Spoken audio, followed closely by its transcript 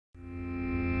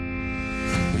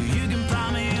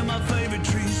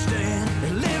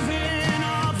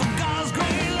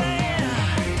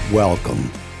Welcome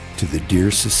to the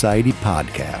Deer Society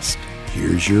podcast.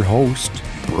 Here's your host,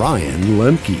 Brian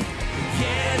Lemke.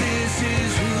 Yeah, this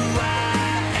is who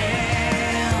I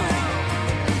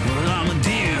am. Well, I'm a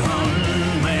deer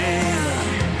hunting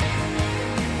man.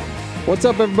 What's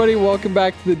up, everybody? Welcome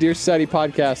back to the Deer Society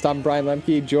podcast. I'm Brian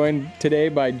Lemke, joined today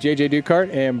by JJ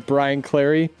Ducart and Brian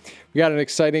Clary. We got an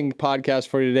exciting podcast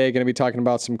for you today. Going to be talking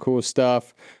about some cool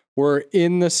stuff. We're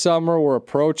in the summer. We're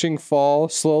approaching fall,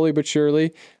 slowly but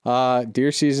surely.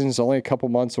 Deer season is only a couple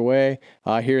months away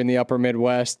here in the upper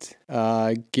Midwest.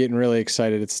 Getting really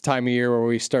excited. It's the time of year where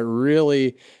we start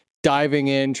really diving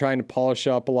in, trying to polish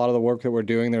up a lot of the work that we're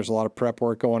doing. There's a lot of prep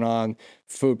work going on,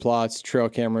 food plots, trail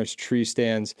cameras, tree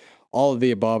stands, all of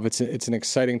the above. It's an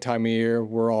exciting time of year.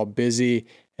 We're all busy,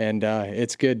 and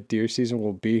it's good. Deer season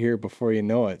will be here before you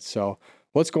know it. So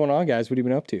what's going on, guys? What have you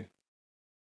been up to?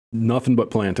 Nothing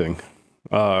but planting.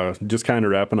 Just kind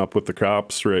of wrapping up with the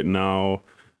crops right now.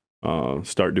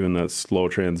 Start doing that slow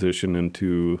transition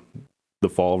into the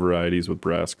fall varieties with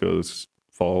brassicas,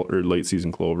 fall or late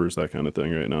season clovers, that kind of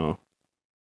thing right now.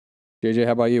 JJ,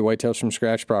 how about you? Whitetails from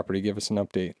Scratch property. Give us an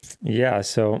update. Yeah,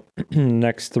 so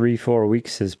next 3-4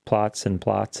 weeks is plots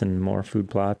and more food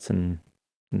plots and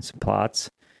some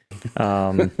plots.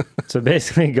 So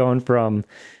basically going from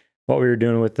what we were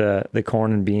doing with the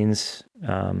corn and beans,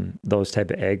 those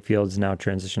type of ag fields, now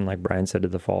transition, like Brian said, to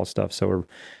the fall stuff. So we're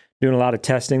doing a lot of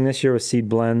testing this year with seed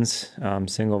blends,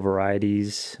 single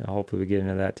varieties. Hopefully we get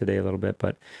into that today a little bit,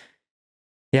 but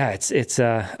yeah, it's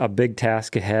a big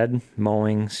task ahead.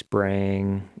 Mowing,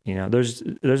 spraying,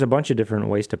 there's a bunch of different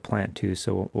ways to plant too.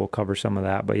 So we'll cover some of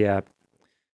that, but yeah,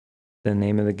 the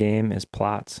name of the game is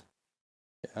plots.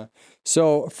 Yeah.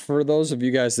 So for those of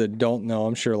you guys that don't know,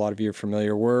 I'm sure a lot of you are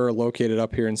familiar. We're located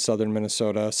up here in southern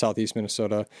Minnesota, southeast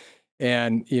Minnesota.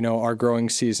 And, our growing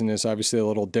season is obviously a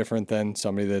little different than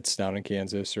somebody that's down in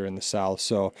Kansas or in the South.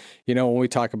 So, when we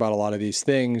talk about a lot of these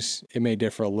things, it may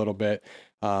differ a little bit.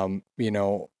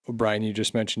 Brian, you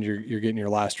just mentioned you're getting your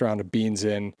last round of beans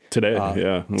in Today,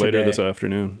 later today. This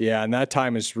afternoon. Yeah, and that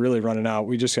time is really running out.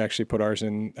 We just actually put ours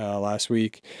in last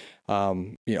week. A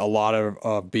lot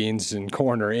of beans and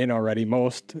corn are in already.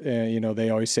 Most, they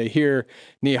always say here,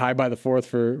 knee high by the fourth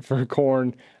for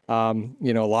corn. A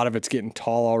lot of it's getting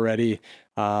tall already.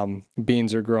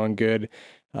 Beans are growing good.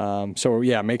 So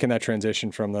yeah, making that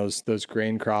transition from those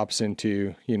grain crops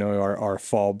into, our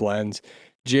fall blends.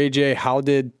 JJ, how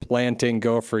did planting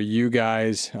go for you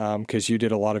guys? Because you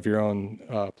did a lot of your own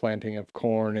planting of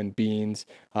corn and beans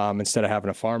instead of having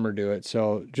a farmer do it.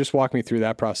 So just walk me through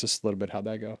that process a little bit. How'd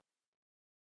that go?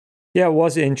 Yeah, it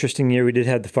was an interesting year. We did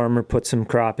have the farmer put some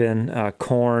crop in.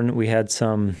 Corn, we had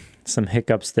some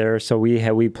hiccups there. So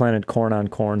we planted corn on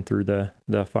corn through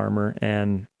the farmer,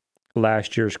 and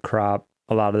last year's crop,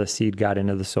 a lot of the seed got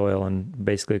into the soil and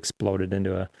basically exploded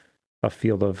into a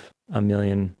field of 1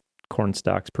 million corn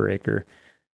stalks per acre.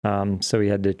 So we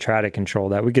had to try to control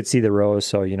that. We could see the rows,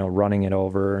 so running it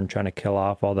over and trying to kill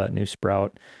off all that new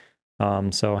sprout.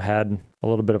 So had a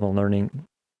little bit of a learning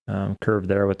curve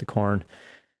there with the corn.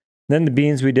 Then the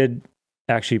beans, we did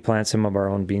actually plant some of our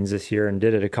own beans this year and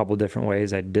did it a couple different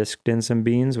ways. I disked in some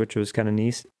beans, which was kind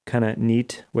of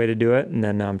neat way to do it, and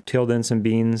then tilled in some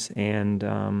beans, and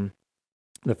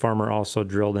the farmer also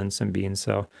drilled in some beans.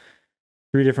 So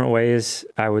 3 different ways.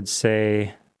 I would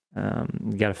say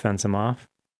you got to fence them off.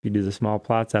 If you do the small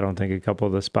plots, I don't think a couple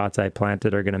of the spots I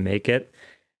planted are going to make it,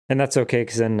 and that's okay,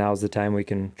 because then now's the time we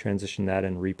can transition that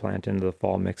and replant into the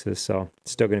fall mixes. So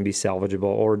it's still going to be salvageable,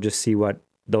 or just see what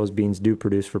those beans do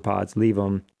produce for pods, leave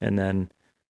them, and then,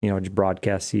 just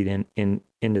broadcast seed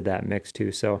into that mix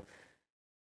too. So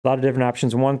a lot of different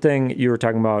options. One thing you were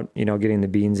talking about, getting the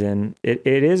beans in, it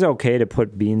is okay to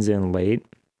put beans in late.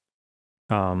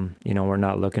 We're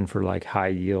not looking for like high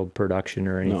yield production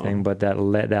or anything, but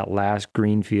that last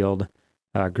green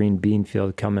bean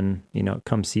field coming,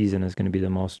 come season is going to be the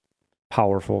most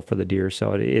powerful for the deer.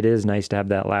 So it is nice to have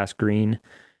that last green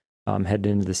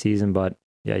heading into the season, but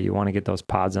yeah, you want to get those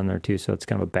pods on there too. So it's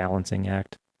kind of a balancing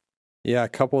act. Yeah, a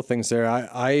couple of things there.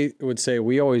 I would say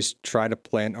we always try to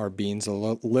plant our beans a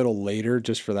little later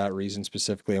just for that reason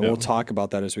specifically. And we'll talk about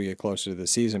that as we get closer to the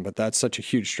season. But that's such a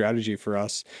huge strategy for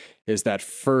us, is that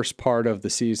first part of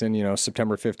the season,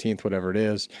 September 15th, whatever it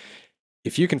is.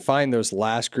 If you can find those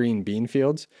last green bean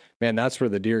fields, man, that's where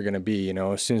the deer are going to be.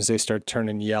 As soon as they start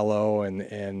turning yellow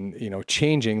and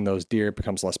changing, those deer, it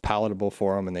becomes less palatable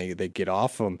for them and they get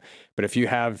off them. But if you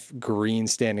have green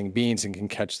standing beans and can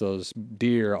catch those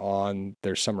deer on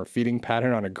their summer feeding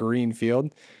pattern on a green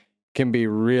field, can be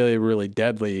really, really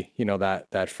deadly,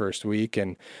 that first week.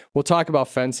 And we'll talk about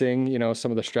fencing,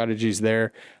 some of the strategies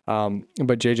there.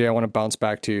 But JJ, I want to bounce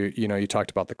back to, you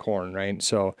talked about the corn, right?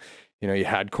 So, you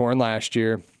had corn last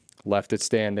year, left it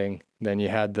standing, then you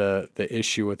had the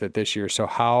issue with it this year. So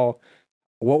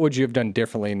what would you have done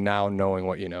differently now knowing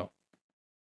what you know?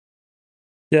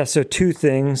 Yeah, so two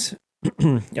things.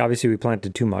 Obviously, we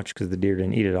planted too much because the deer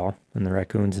didn't eat it all, and the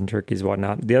raccoons and turkeys and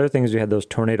whatnot. The other thing is we had those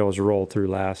tornadoes roll through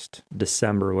last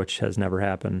December, which has never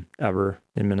happened ever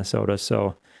in Minnesota.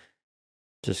 So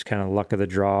just kind of luck of the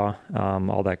draw.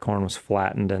 All that corn was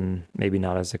flattened and maybe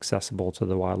not as accessible to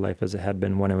the wildlife as it had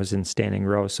been when it was in standing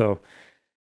row. So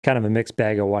kind of a mixed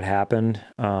bag of what happened.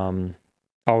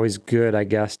 Always good, I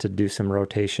guess, to do some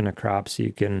rotation of crops so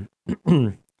you can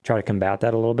try to combat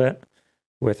that a little bit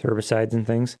with herbicides and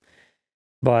things.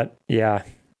 But yeah,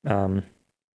 I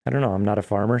don't know. I'm not a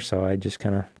farmer, so I just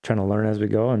kind of trying to learn as we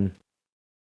go and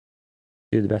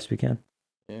do the best we can.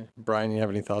 Yeah. Brian, you have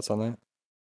any thoughts on that?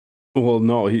 Well,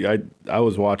 no, I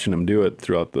was watching him do it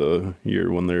throughout the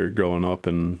year when they're growing up,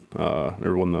 and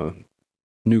or when the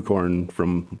new corn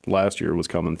from last year was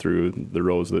coming through the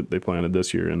rows that they planted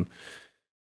this year. And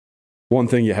one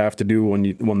thing you have to do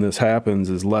when this happens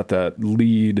is let that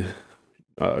lead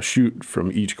shoot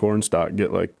from each corn stalk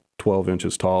get like 12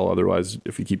 inches tall. Otherwise,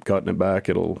 if you keep cutting it back,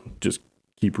 it'll just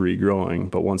keep regrowing.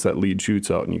 But once that lead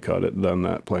shoots out and you cut it, then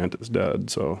that plant is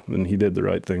dead. So then he did the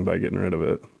right thing by getting rid of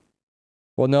it.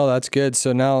 Well, no, that's good.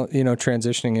 So now,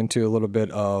 transitioning into a little bit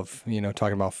of,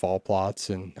 talking about fall plots.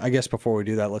 And I guess before we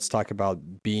do that, let's talk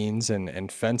about beans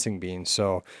and fencing beans.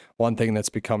 So one thing that's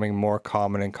becoming more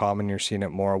common, you're seeing it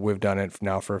more, we've done it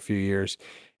now for a few years,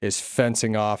 is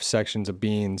fencing off sections of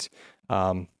beans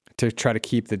to try to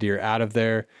keep the deer out of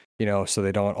there, so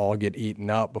they don't all get eaten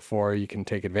up before you can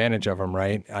take advantage of them,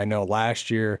 right? I know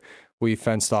last year we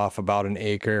fenced off about an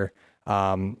acre,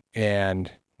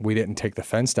 and we didn't take the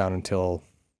fence down until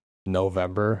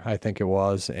November, I think it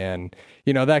was. And,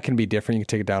 that can be different. You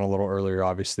can take it down a little earlier,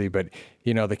 obviously, but,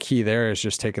 the key there is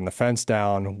just taking the fence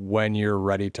down when you're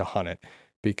ready to hunt it.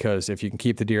 Because if you can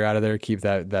keep the deer out of there, keep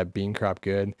that bean crop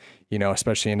good,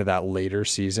 especially into that later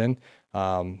season,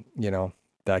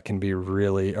 that can be a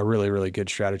really, really good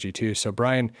strategy too. So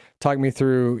Brian, talk me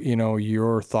through,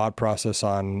 your thought process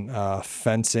on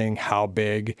fencing. How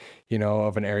big,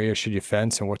 of an area should you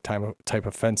fence, and what type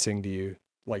of fencing do you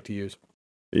like to use?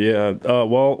 Yeah,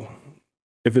 well,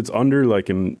 if it's under like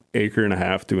an acre and a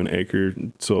half to an acre,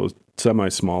 so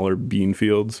semi-smaller bean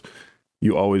fields,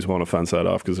 you always want to fence that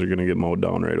off because they're going to get mowed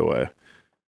down right away.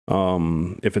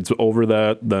 If it's over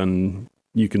that, then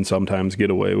you can sometimes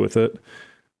get away with it.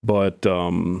 But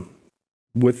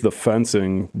with the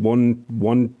fencing,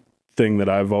 one thing that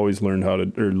I've always learned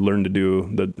to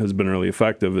do that has been really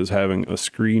effective is having a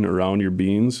screen around your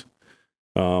beans,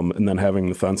 and then having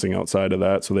the fencing outside of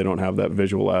that so they don't have that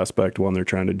visual aspect when they're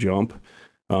trying to jump.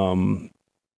 You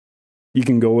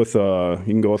can go with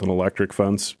an electric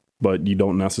fence, but you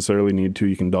don't necessarily need to.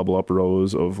 You can double up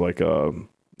rows of like a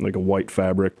white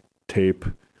fabric tape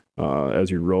as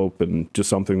your rope, and just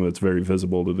something that's very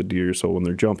visible to the deer. So when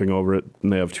they're jumping over it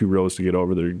and they have 2 rows to get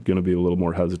over, they're going to be a little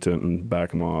more hesitant and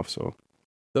back them off. So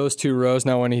those 2 rows.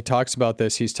 Now, when he talks about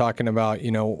this, he's talking about,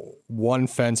 one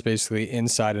fence basically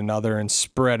inside another and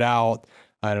spread out.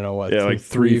 I don't know what. Yeah, like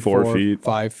 3, 4 feet,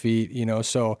 5 feet,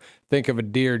 so think of a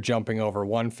deer jumping over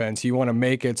one fence. You want to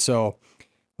make it so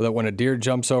that when a deer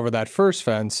jumps over that first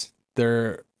fence,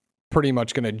 they're pretty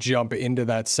much going to jump into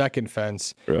that second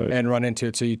fence and run into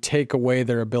it. So you take away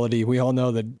their ability. We all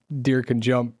know that deer can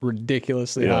jump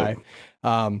ridiculously high.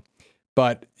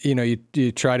 But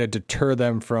you try to deter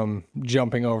them from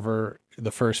jumping over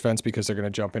the first fence because they're going to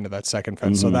jump into that second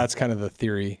fence. Mm-hmm. So that's kind of the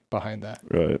theory behind that.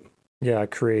 Right. Yeah,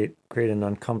 create an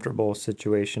uncomfortable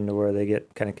situation to where they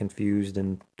get kind of confused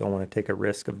and don't want to take a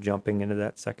risk of jumping into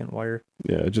that second wire.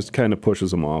 Yeah, it just kind of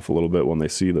pushes them off a little bit when they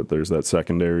see that there's that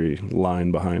secondary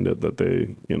line behind it that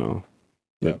they,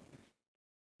 Yeah.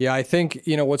 Yeah, I think,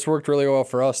 what's worked really well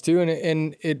for us too,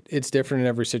 and it's different in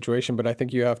every situation, but I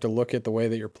think you have to look at the way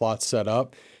that your plot's set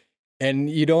up, and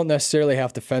you don't necessarily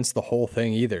have to fence the whole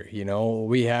thing either.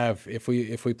 We have, if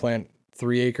we plant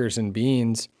 3 acres in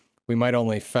beans, we might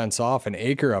only fence off an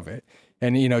acre of it,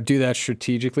 and, do that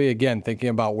strategically. Again, thinking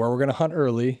about where we're going to hunt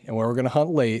early and where we're going to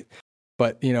hunt late,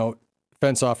 but,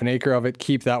 fence off an acre of it,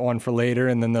 keep that one for later.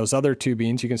 And then those other 2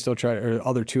 beans, you can still try, or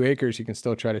other 2 acres, you can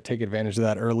still try to take advantage of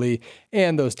that early.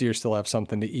 And those deer still have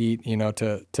something to eat,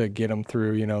 to get them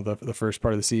through, the first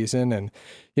part of the season. And,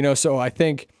 so I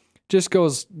think just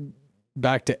goes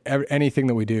back to anything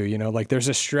that we do, you know, like there's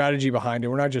a strategy behind it.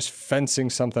 We're not just fencing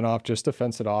something off just to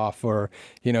fence it off, or,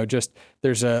 you know, just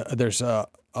there's a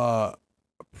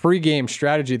pre-game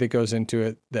strategy that goes into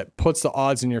it that puts the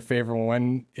odds in your favor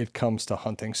when it comes to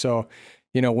hunting. So,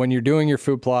 you know, when you're doing your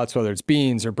food plots, whether it's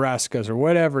beans or brassicas or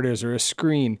whatever it is, or a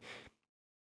screen,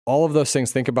 all of those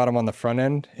things, think about them on the front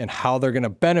end and how they're going to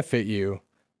benefit you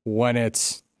when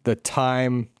it's the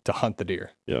time to hunt the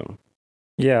deer. Yeah.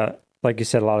 Yeah. Like you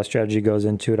said, a lot of strategy goes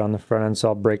into it on the front end. So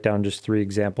I'll break down just 3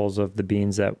 examples of the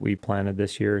beans that we planted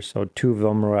this year. So 2 of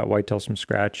them were at Whitetails from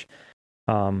Scratch.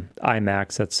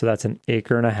 IMAX, that's an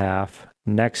 1.5 acres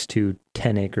next to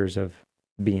 10 acres of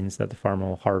beans that the farmer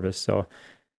will harvest. So,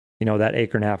 you know, that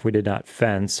 1.5 acres we did not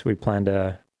fence. We plan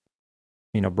to,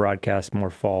 you know, broadcast more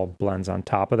fall blends on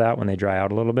top of that when they dry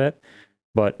out a little bit.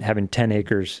 But having 10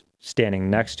 acres standing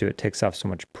next to it takes off so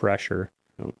much pressure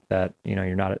that, you know,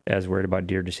 you're not as worried about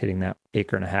deer just hitting that 1.5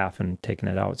 acres and taking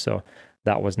it out. So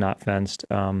that was not fenced.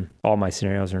 All my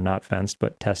scenarios are not fenced,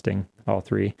 but testing all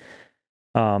 3.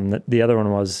 The other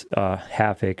one was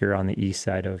 1/2 acre on the east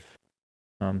side of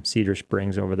Cedar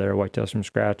Springs over there, Whitetails from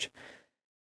Scratch.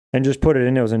 And just put it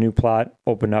in. It was a new plot,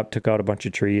 opened up, took out a bunch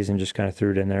of trees and just kind of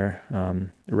threw it in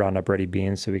there. Roundup ready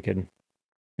beans so we could,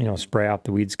 you know, spray out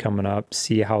the weeds coming up,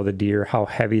 see how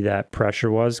heavy that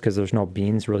pressure was, because there's no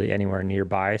beans really anywhere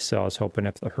nearby. So I was hoping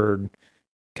if the herd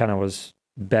kind of was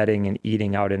bedding and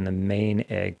eating out in the main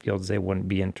ag fields, they wouldn't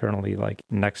be internally like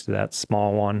next to that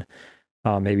small one.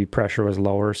 Maybe pressure was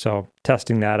lower. So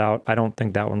testing that out, I don't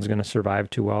think that one's going to survive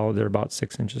too well. They're about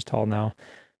 6 inches tall now.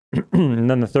 And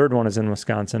then the third one is in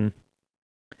Wisconsin.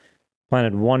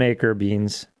 Planted 1 acre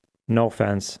beans, no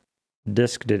fence,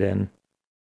 disked it in,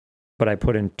 but I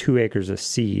put in 2 acres of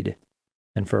seed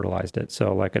and fertilized it.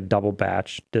 So like a double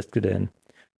batch, disked it in,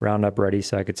 Roundup ready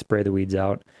so I could spray the weeds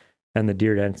out. And the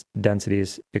deer density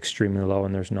is extremely low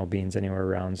and there's no beans anywhere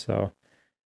around. So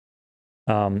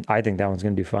I think that one's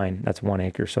going to do fine. That's 1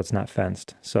 acre, so it's not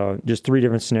fenced. So just 3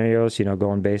 different scenarios, you know,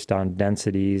 going based on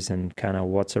densities and kind of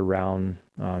what's around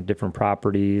different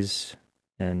properties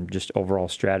and just overall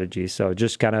strategy. So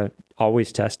just kind of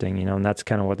always testing, you know, and that's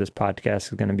kind of what this podcast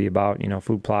is going to be about, you know,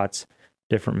 food plots,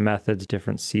 different methods,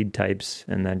 different seed types,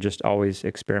 and then just always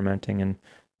experimenting and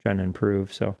trying to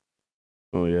improve. So.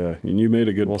 Oh yeah, and you made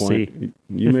a good point. See.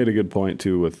 You made a good point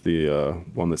too with the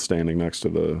one that's standing next to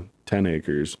the 10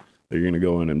 acres. That you're going to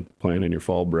go in and plant in your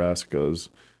fall brassicas,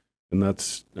 and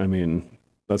that's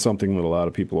something that a lot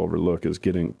of people overlook is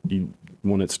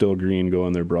when it's still green, go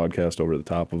in there, broadcast over the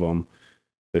top of them.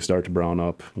 They start to brown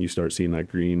up. You start seeing that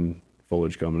green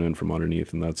foliage coming in from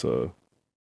underneath, and that's a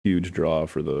huge draw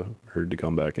for the herd to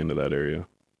come back into that area.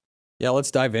 Yeah,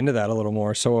 let's dive into that a little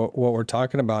more. So what we're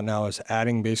talking about now is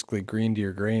adding basically green to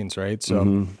your grains, right?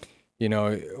 So, you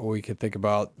know, we could think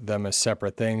about them as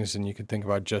separate things, and you could think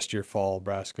about just your fall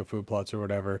brassica food plots or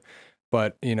whatever.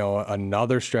 But, you know,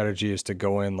 another strategy is to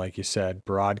go in, like you said,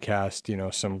 broadcast, you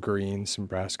know, some greens, some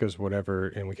brassicas, whatever,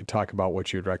 and we could talk about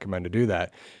what you'd recommend to do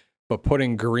that. But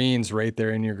putting greens right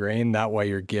there in your grain, that way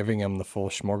you're giving them the full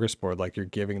smorgasbord, like you're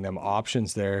giving them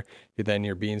options there. Then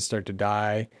your beans start to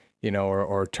die, you know,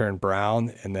 or turn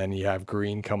brown, and then you have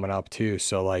green coming up too.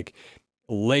 So like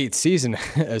late season,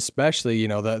 especially, you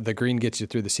know, the green gets you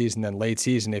through the season. Then late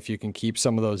season, if you can keep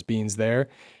some of those beans there,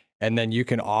 and then you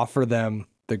can offer them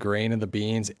the grain of the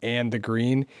beans and the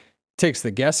green, takes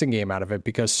the guessing game out of it,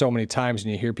 because so many times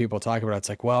when you hear people talk about it, it's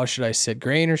like, well, should I sit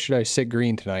grain or should I sit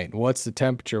green tonight? What's the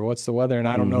temperature? What's the weather? And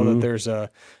I don't know that there's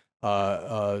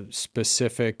a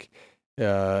specific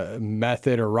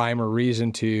method or rhyme or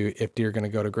reason to if deer are going to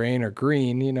go to grain or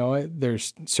green. You know,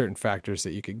 there's certain factors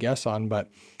that you could guess on, but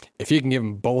if you can give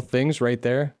them both things right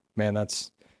there, man,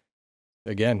 that's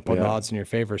again putting odds in your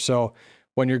favor. So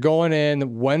when you're going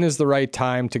in, when is the right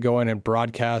time to go in and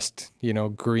broadcast, you know,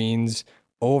 greens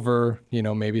over, you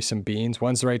know, maybe some beans?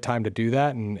 When's the right time to do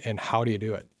that, and how do you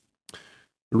do it?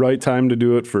 The right time to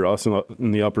do it for us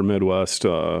in the upper Midwest,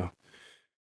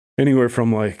 anywhere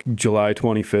from like July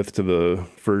 25th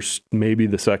to maybe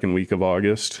the second week of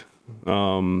August.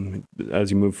 As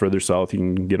you move further south, you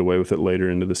can get away with it later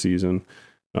into the season,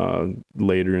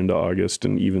 later into August,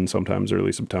 and even sometimes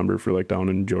early September for like down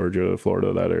in Georgia,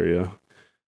 Florida, that area.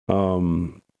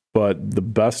 But the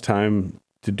best time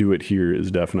to do it here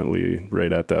is definitely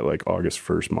right at that like August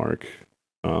 1st mark.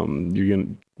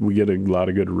 We get a lot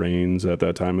of good rains at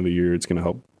that time of the year. It's going to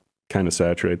help kind of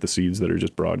saturate the seeds that are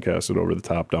just broadcasted over the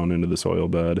top down into the soil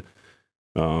bed.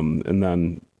 And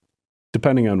then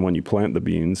depending on when you plant the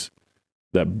beans,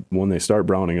 that when they start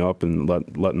browning up and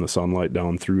letting the sunlight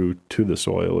down through to the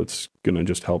soil, it's going to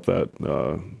just help that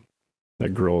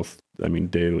growth,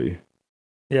 daily.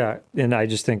 Yeah, and I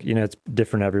just think, it's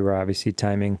different everywhere, obviously,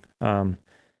 timing. I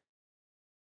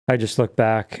just look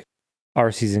back,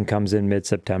 our season comes in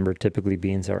mid-September. Typically,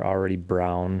 beans are already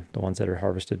brown, the ones that are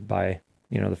harvested by,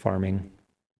 the farming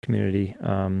community.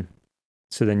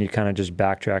 So then you kind of just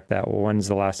backtrack that. Well, when's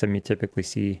the last time you typically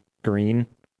see green?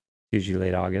 Usually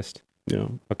late August. Yeah.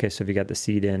 Okay, so if you got the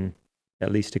seed in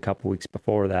at least a couple weeks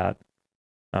before that,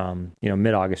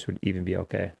 mid-August would even be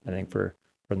okay, I think, for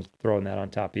throwing that on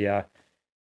top. Yeah.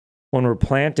 When we're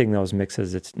planting those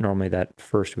mixes, it's normally that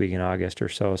first week in August or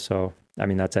so. So, I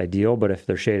mean, that's ideal, but if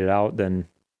they're shaded out, then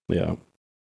Yeah.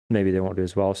 maybe they won't do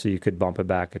as well. So you could bump it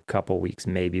back a couple weeks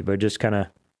maybe, but just kind of,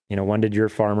 when did your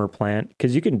farmer plant?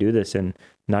 Because you can do this in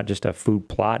not just a food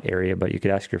plot area, but you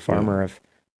could ask your farmer if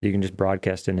you can just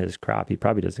broadcast in his crop. He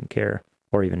probably doesn't care,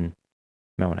 or even you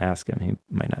might want to ask him. He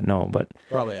might not know, but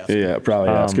Probably ask. Yeah, probably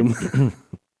ask him.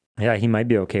 yeah, he might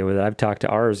be okay with it. I've talked to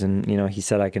ours, and he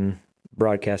said I can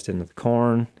broadcast into the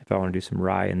corn if I want to do some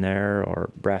rye in there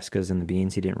or brassicas in the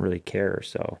beans. He didn't really care,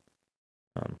 so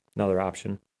another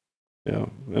option. Yeah,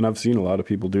 and I've seen a lot of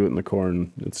people do it in the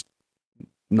corn. It's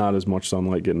not as much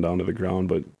sunlight getting down to the ground,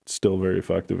 but still very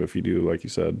effective if you do, like you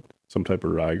said, some type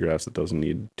of ryegrass that doesn't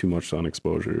need too much sun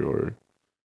exposure, or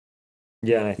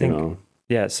Yeah, and I think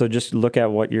yeah, so just look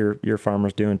at what your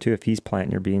farmer's doing too if he's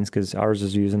planting your beans, because ours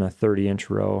is using a 30-inch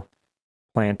row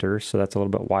planter, so that's a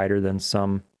little bit wider than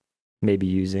some maybe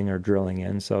using or drilling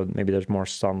in, so maybe there's more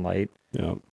sunlight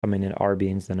coming in our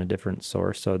beans than a different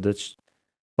source. So that's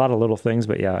a lot of little things,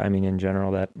 but yeah, I mean, in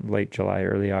general, that late July,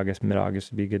 early August,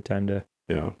 mid-August would be a good time to.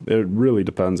 Yeah, it really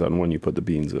depends on when you put the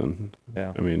beans in.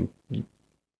 Yeah. I mean, you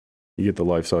get the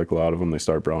life cycle out of them, they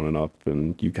start browning up,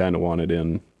 and you kind of want it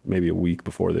in maybe a week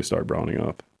before they start browning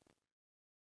up.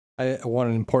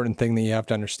 One important thing that you have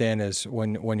to understand is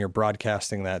when you're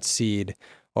broadcasting that seed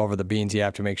over the beans, you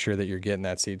have to make sure that you're getting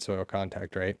that seed soil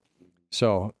contact, right?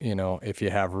 So, if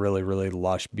you have really, really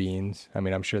lush beans, I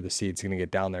mean, I'm sure the seed's going to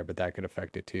get down there, but that could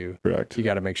affect it too. Correct. You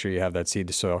got to make sure you have that seed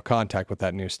to soil contact with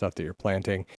that new stuff that you're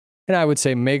planting. And I would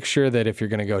say make sure that if you're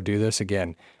going to go do this,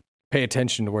 again, pay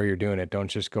attention to where you're doing it. Don't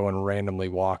just go and randomly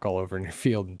walk all over in your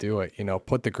field and do it.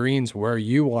 Put the greens where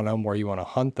you want them, where you want to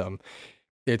hunt them.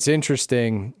 It's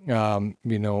interesting,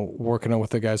 working with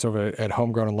the guys over at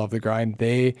Homegrown and Love the Grind.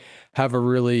 They have a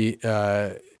really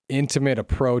intimate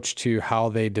approach to how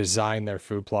they design their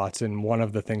food plots. And one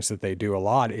of the things that they do a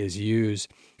lot is use,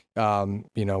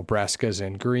 brassicas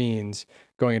and greens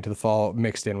going into the fall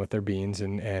mixed in with their beans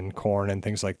and corn and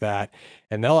things like that.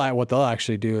 And what they'll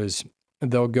actually do is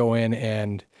they'll go in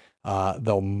and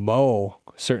they'll mow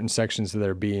certain sections of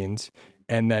their beans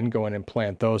and then go in and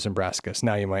plant those in brassicas.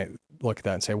 Now you might look at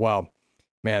that and say, well,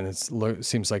 man, it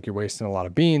seems like you're wasting a lot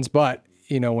of beans. But,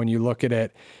 when you look at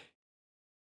it,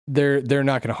 they're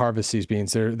not going to harvest these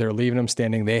beans. They're leaving them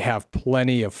standing. They have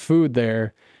plenty of food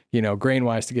there, grain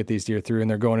wise, to get these deer through. And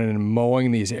they're going in and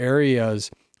mowing these areas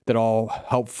that all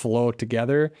help flow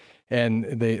together. And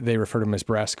they refer to them as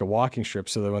brassica walking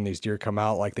strips, so that when these deer come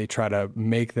out, like, they try to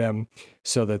make them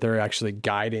so that they're actually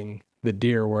guiding the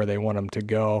deer where they want them to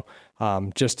go.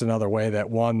 Just another way that,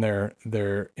 one,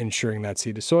 they're ensuring that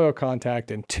seed to soil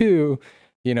contact, and two,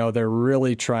 they're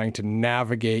really trying to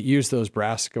use those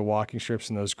brassica walking strips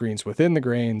and those greens within the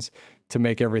grains to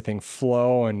make everything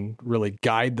flow and really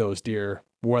guide those deer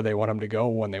where they want them to go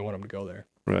when they want them to go there.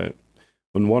 Right.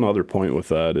 And one other point with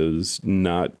that is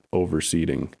not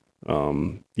overseeding.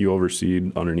 You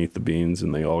overseed underneath the beans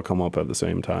and they all come up at the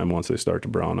same time. Once they start to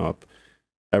brown up,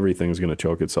 everything's going to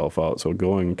choke itself out. So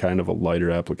going kind of a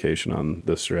lighter application on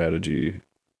this strategy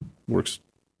works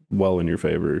well in your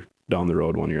favor down the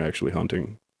road when you're actually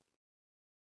hunting.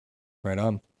 Right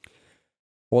on.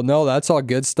 Well, no, that's all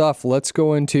good stuff. Let's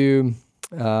go into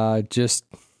just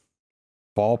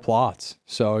fall plots.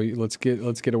 So let's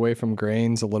get away from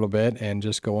grains a little bit and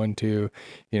just go into,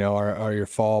 your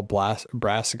fall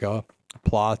brassica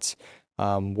plots.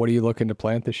 What are you looking to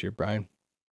plant this year, Brian?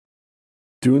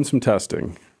 Doing some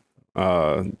testing,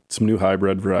 some new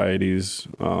hybrid varieties,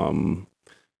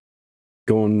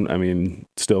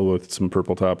 still with some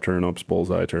purple top turnips,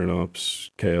 bullseye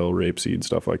turnips, kale, rapeseed,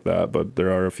 stuff like that. But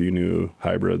there are a few new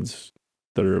hybrids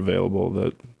that are available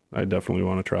that I definitely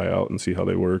want to try out and see how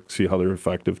they work, see how they're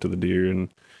effective to the deer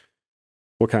and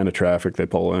what kind of traffic they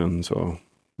pull in. So,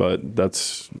 but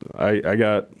that's, I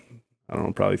got, I don't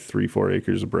know, probably 3-4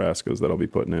 acres of brassicas that I'll be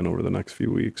putting in over the next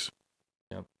few weeks.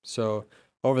 Yeah. So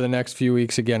over the next few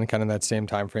weeks, again, kind of that same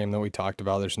time frame that we talked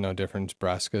about, there's no difference.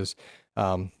 Brassicas,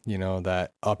 You know,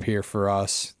 that up here for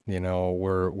us, you know,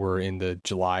 we're into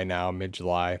July now,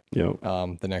 mid-July. Yep.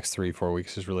 The next 3-4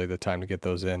 weeks is really the time to get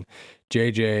those in.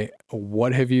 JJ,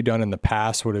 what have you done in the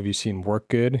past? What have you seen work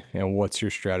good? And what's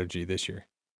your strategy this year?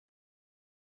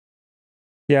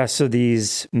 Yeah, so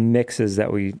these mixes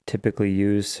that we typically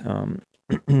use,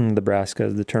 the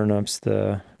brassicas, the turnips,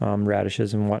 the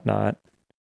radishes and whatnot,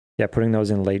 yeah, putting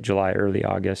those in late July, early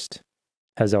August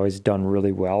has always done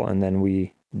really well. And then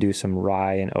we do some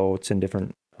rye and oats and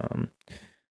different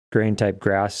grain type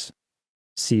grass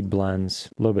seed blends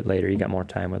a little bit later. You got more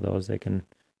time with those. They can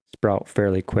sprout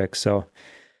fairly quick. So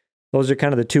those are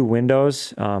kind of the two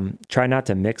windows. Try not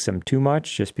to mix them too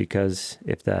much, just because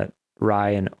if that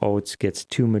rye and oats gets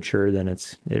too mature, then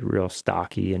it's real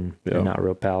stocky and not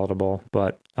real palatable.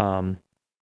 But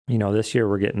you know, this year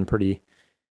we're getting pretty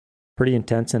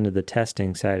intense into the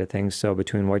testing side of things. So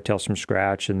between whitetails from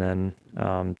scratch and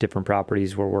then different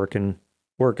properties we're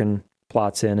working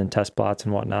plots in and test plots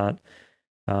and whatnot,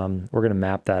 we're going to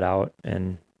map that out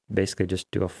and basically just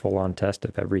do a full-on test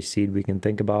of every seed we can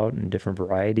think about and different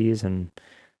varieties, and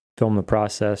film the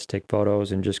process, take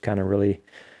photos, and just kind of really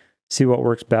see what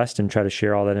works best and try to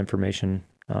share all that information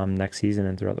next season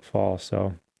and throughout the fall.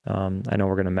 So I know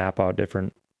we're going to map out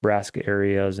different brassica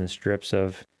areas and strips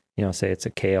of, you know, say it's a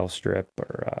kale strip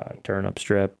or a turnip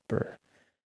strip, or,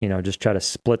 you know, just try to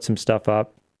split some stuff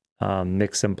up,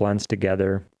 mix some blends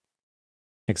together,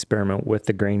 experiment with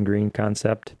the grain green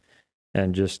concept,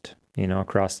 and just, you know,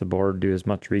 across the board, do as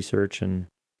much research and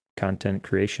content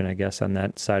creation, I guess, on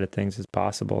that side of things as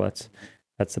possible.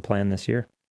 That's the plan this year.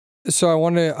 So I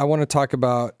want to talk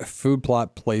about food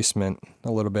plot placement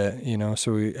a little bit, you know,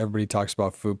 so everybody talks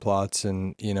about food plots,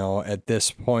 and, you know, at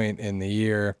this point in the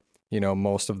year, you know,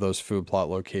 most of those food plot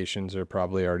locations are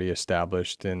probably already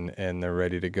established and they're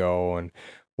ready to go. And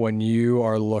when you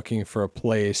are looking for a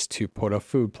place to put a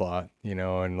food plot, you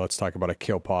know, and let's talk about a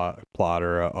kill plot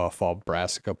or a fall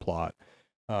brassica plot,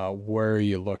 where are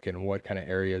you looking? What kind of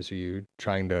areas are you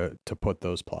trying to put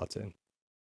those plots in?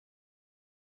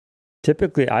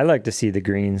 Typically, I like to see the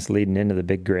greens leading into the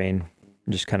big grain.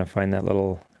 Just kind of find that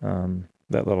little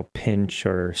pinch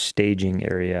or staging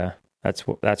area.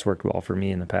 That's worked well for me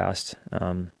in the past,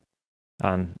 on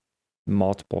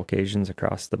multiple occasions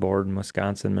across the board in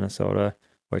Wisconsin, Minnesota,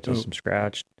 whitetails from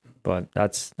scratch. But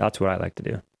that's what I like to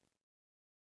do.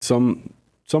 Some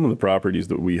of the properties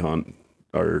that we hunt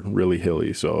are really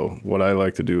hilly. So what I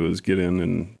like to do is get in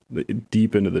and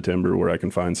deep into the timber where I can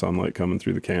find sunlight coming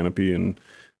through the canopy and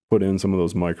put in some of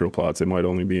those micro plots. They might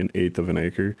only be an eighth of an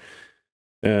acre.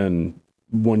 And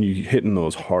when you hit in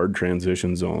those hard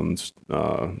transition zones,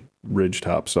 ridge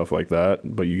top, stuff like that,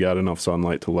 but you got enough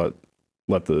sunlight to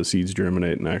let the seeds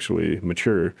germinate and actually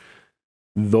mature,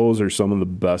 those are some of the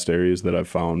best areas that I've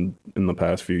found in the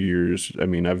past few years. I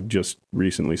mean, I've just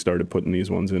recently started putting these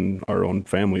ones in our own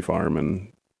family farm,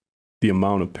 and the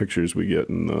amount of pictures we get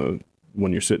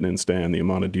when you're sitting in stand, the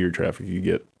amount of deer traffic you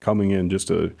get coming in just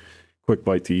a quick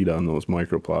bite to eat on those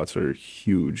micro plots are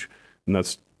huge. And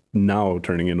that's now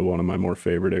turning into one of my more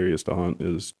favorite areas to hunt,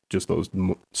 is just those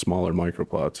smaller micro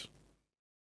plots.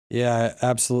 Yeah,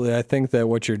 absolutely. I think that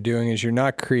what you're doing is you're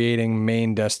not creating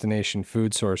main destination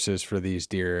food sources for these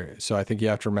deer. So I think you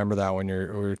have to remember that when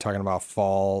we're talking about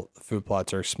fall food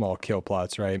plots or small kill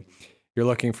plots, right? You're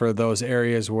looking for those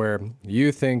areas where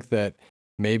you think that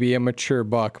maybe a mature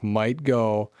buck might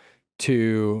go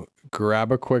to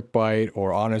grab a quick bite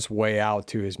or on his way out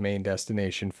to his main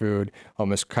destination food,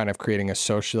 almost kind of creating a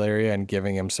social area and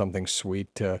giving him something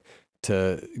sweet to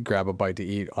grab a bite to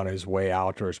eat on his way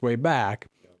out or his way back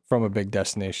from a big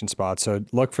destination spot. So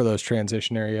look for those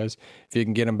transition areas. If you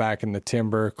can get them back in the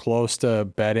timber, close to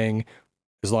bedding,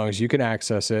 as long as you can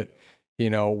access it, you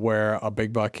know, where a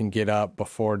big buck can get up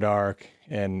before dark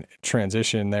and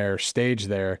transition there, stage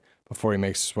there before he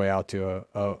makes his way out to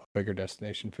a bigger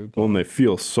destination food plot. Well, and they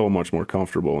feel so much more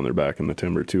comfortable when they're back in the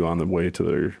timber too, on the way to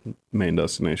their main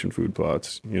destination food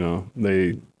plots. You know,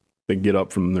 they get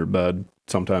up from their bed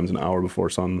sometimes an hour before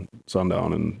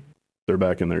sundown, and they're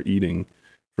back in there eating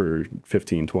for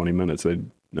 15, 20 minutes. I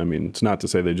mean, it's not to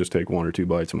say they just take one or two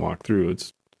bites and walk through.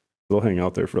 They'll hang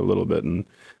out there for a little bit, and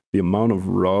the amount of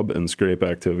rub and scrape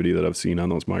activity that I've seen on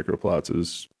those micro plots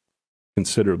is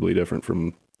considerably different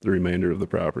from the remainder of the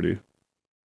property.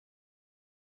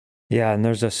 Yeah, and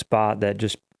there's a spot that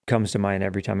just comes to mind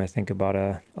every time I think about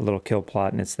a little kill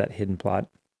plot, and it's that hidden plot,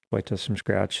 whitetails from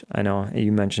scratch. I know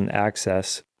you mentioned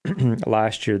access.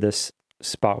 Last year, this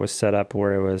spot was set up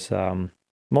where it was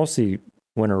mostly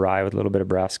winter rye with a little bit of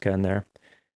brassica in there,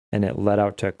 and it led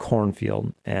out to a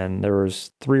cornfield. And there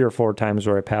was 3 or 4 times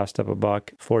where I passed up a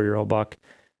buck, 4-year-old buck,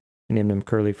 We named him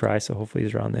Curly Fry, so hopefully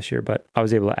he's around this year. But I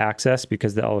was able to access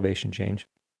because the elevation changed.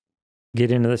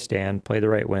 Get into the stand, play the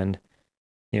right wind.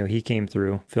 He came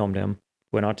through, filmed him,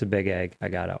 went out to Big Ag. I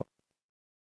got out.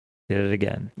 Did it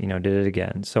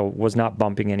again. So was not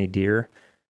bumping any deer.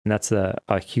 And that's a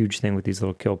huge thing with these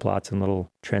little kill plots and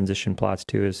little transition plots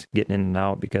too, is getting in and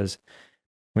out, because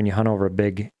when you hunt over a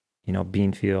big,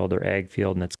 bean field or ag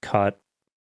field and it's cut,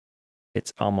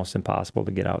 it's almost impossible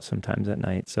to get out sometimes at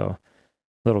night. So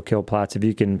little kill plots, if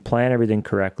you can plan everything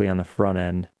correctly on the front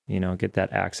end, get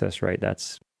that access right,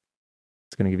 it's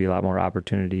going to give you a lot more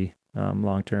opportunity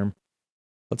long term.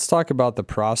 Let's talk about the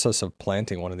process of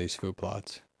planting one of these food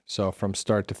plots. So from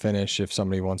start to finish, if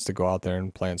somebody wants to go out there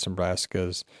and plant some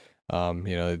brassicas,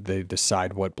 they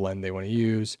decide what blend they want to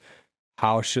use.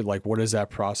 What does that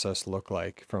process look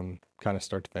like from kind of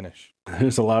start to finish?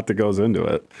 There's a lot that goes into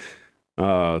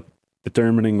it.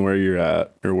 Determining where you're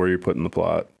at or where you're putting the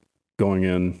plot, going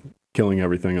in, killing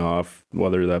everything off,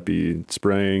 whether that be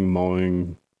spraying,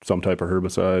 mowing, some type of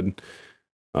herbicide.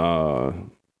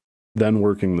 Then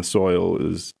working the soil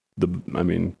is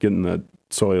getting that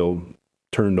soil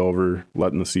turned over,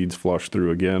 letting the seeds flush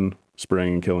through again,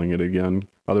 spraying and killing it again.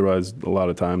 Otherwise, a lot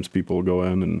of times people will go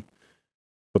in and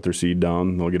put their seed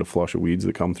down. They'll get a flush of weeds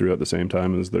that come through at the same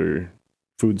time as their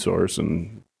food source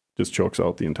and just chokes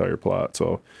out the entire plot.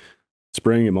 So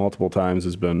spraying it multiple times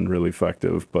has been really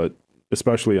effective, but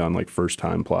especially on like first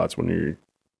time plots,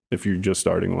 if you're just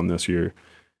starting one this year,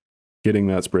 getting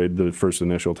that sprayed the first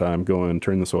initial time, go in,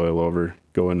 turn the soil over,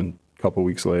 go in a couple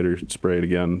weeks later, spray it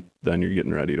again, then you're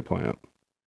getting ready to plant.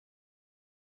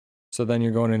 So then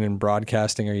you're going in and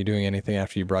broadcasting. Are you doing anything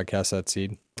after you broadcast that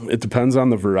seed? It depends on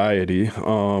the variety.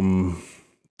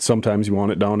 Sometimes you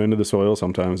want it down into the soil.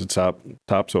 Sometimes it's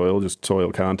top soil, just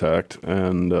soil contact.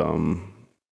 And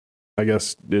I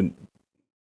guess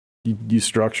you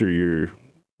structure your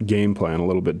game plan a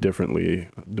little bit differently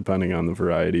depending on the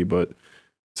variety. But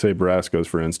say brassicas,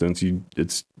 for instance, you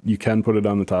can put it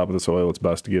on the top of the soil. It's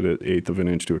best to get it 1/8 of an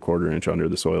inch to 1/4 inch under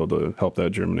the soil to help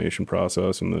that germination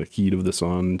process and the heat of the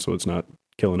sun, so it's not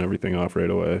killing everything off right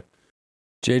away.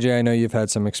 JJ, I know you've had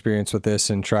some experience with this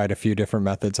and tried a few different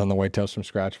methods on the Whitetails from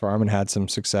Scratch farm and had some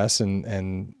success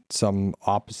and some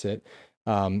opposite.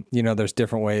 There's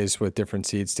different ways with different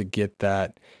seeds to get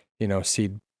that,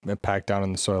 seed packed down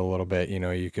in the soil a little bit.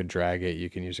 You could drag it, you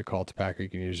can use a cultipacker, you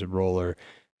can use a roller.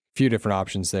 Few different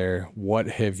options there. What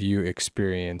have you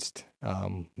experienced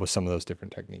with some of those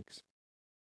different techniques?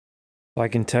 Well, I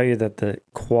can tell you that the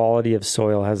quality of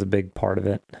soil has a big part of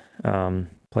it,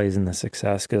 plays in the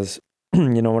success, because,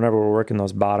 whenever we're working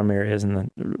those bottom areas in the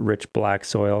rich black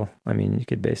soil,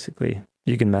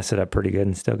 you can mess it up pretty good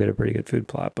and still get a pretty good food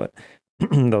plot. But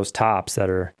those tops that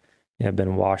have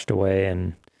been washed away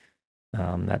and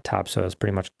that topsoil is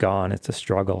pretty much gone, it's a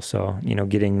struggle. So,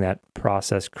 getting that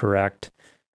process correct,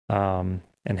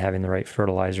 and having the right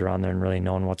fertilizer on there and really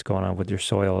knowing what's going on with your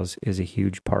soil is a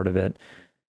huge part of it.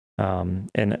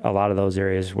 And a lot of those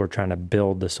areas we're trying to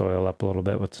build the soil up a little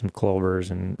bit with some clovers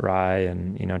and rye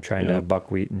and, trying to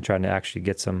buckwheat and trying to actually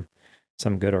get some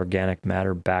good organic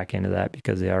matter back into that,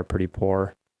 because they are pretty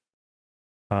poor.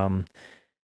 But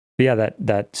yeah,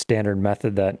 that standard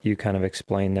method that you kind of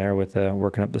explained there with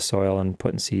working up the soil and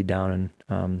putting seed down,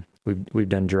 and we've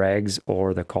done drags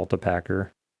or the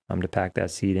cultipacker to pack that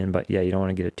seed in. But yeah, you don't want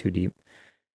to get it too deep.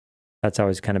 That's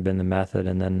always kind of been the method,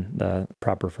 and then the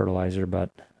proper fertilizer. But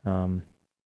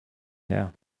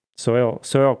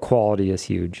soil quality is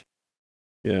huge.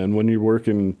 Yeah, and when you're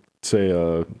working, say,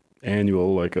 a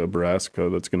annual like a brassica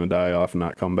that's going to die off and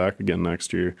not come back again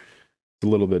next year, it's a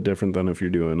little bit different than if you're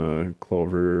doing a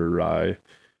clover or rye.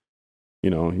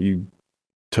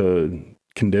 To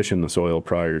condition the soil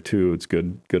prior to, it's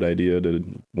good idea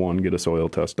to get a soil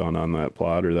test done on that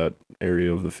plot or that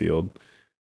area of the field,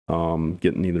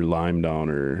 getting either lime down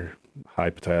or high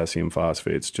potassium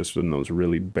phosphates just in those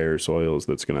really bare soils.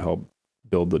 That's going to help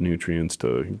build the nutrients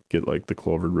to get like the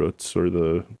clover roots or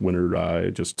the winter rye,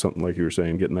 just something like you were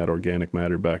saying, getting that organic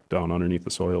matter back down underneath the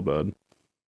soil bed.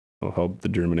 It'll help the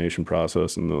germination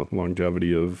process and the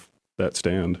longevity of that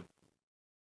stand.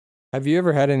 Have you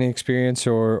ever had any experience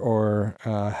or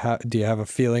do you have a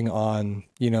feeling on,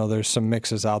 there's some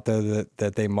mixes out there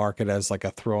that they market as like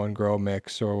a throw and grow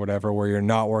mix or whatever, where you're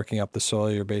not working up the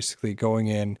soil, you're basically going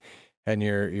in and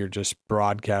you're just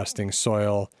broadcasting seed,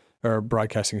 on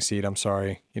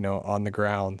the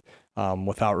ground,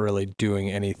 without really doing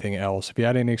anything else. Have you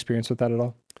had any experience with that at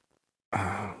all?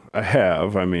 I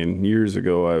have. Years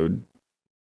ago I would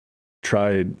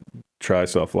try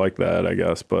stuff like that, I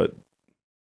guess, but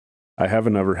I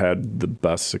haven't ever had the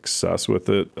best success with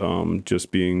it. Just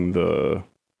being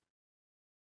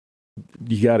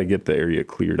you got to get the area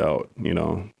cleared out.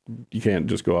 You can't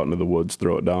just go out into the woods,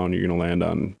 throw it down. You're going to land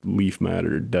on leaf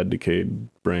matter, dead decayed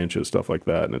branches, stuff like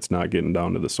that, and it's not getting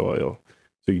down to the soil.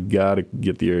 So you got to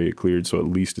get the area cleared so at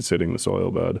least it's hitting the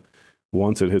soil bed.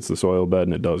 Once it hits the soil bed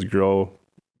and it does grow,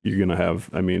 you're going to have,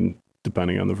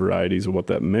 depending on the varieties of what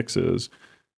that mix is,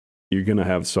 you're going to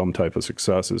have some type of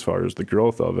success as far as the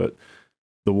growth of it.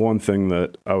 The one thing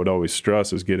that I would always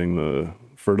stress is getting the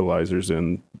fertilizers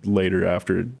in later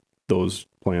after those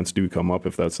plants do come up,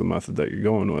 if that's the method that you're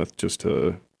going with, just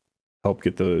to help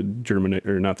get the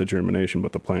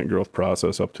the plant growth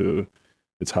process up to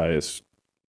its highest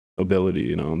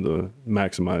ability, to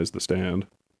maximize the stand.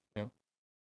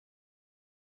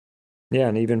 Yeah,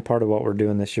 and even part of what we're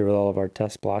doing this year with all of our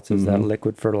test plots is that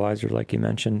liquid fertilizer, like you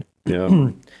mentioned,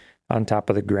 on top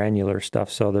of the granular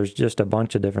stuff. So there's just a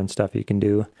bunch of different stuff you can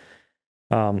do.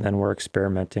 And we're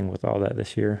experimenting with all that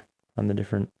this year on the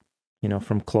different,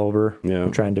 from clover, we're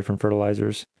trying different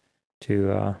fertilizers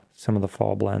to some of the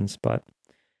fall blends. But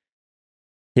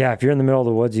yeah, if you're in the middle of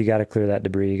the woods, you got to clear that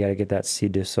debris. You got to get that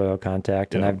seed to soil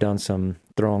contact. And I've done some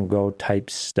throw and go type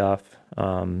stuff.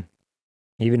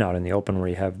 Even out in the open where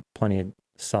you have plenty of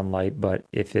sunlight, but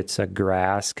if it's a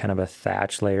grass, kind of a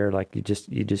thatch layer, like you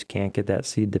just can't get that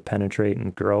seed to penetrate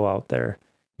and grow out there.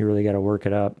 You really got to work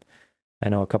it up. I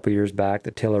know a couple years back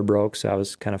the tiller broke, so I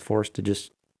was kind of forced to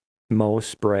just mow,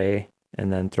 spray,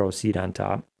 and then throw seed on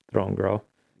top, throw and go,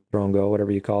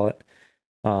 whatever you call it.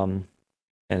 And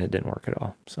it didn't work at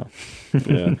all. So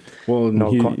yeah, well,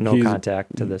 no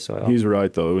contact to the soil. He's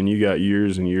right though. When you got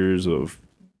years and years of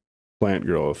plant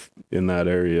growth in that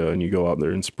area and you go out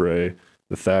there and spray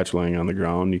the thatch laying on the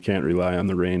ground, you can't rely on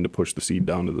the rain to push the seed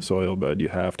down to the soil bed. You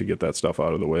have to get that stuff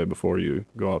out of the way before you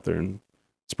go out there and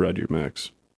spread your mix.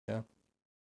 Yeah.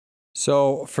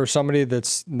 So for somebody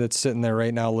that's sitting there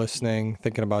right now listening,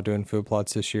 thinking about doing food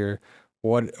plots this year,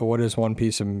 what is one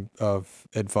piece of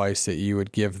advice that you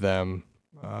would give them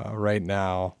right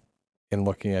now in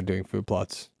looking at doing food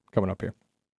plots coming up here?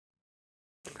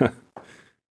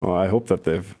 Well, I hope that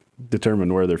they've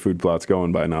determined where their food plot's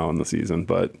going by now in the season,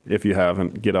 but if you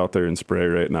haven't, get out there and spray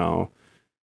right now.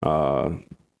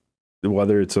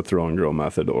 Whether it's a throw and grow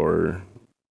method or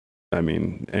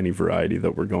any variety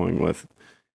that we're going with,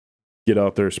 get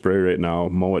out there, spray right now,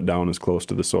 mow it down as close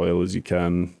to the soil as you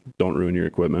can. Don't ruin your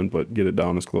equipment, but get it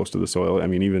down as close to the soil.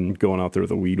 Even going out there with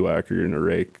a weed whacker and a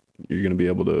rake, you're going to be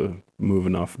able to move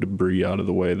enough debris out of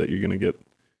the way that you're going to get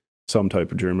some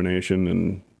type of germination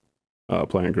and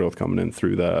plant growth coming in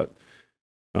through that.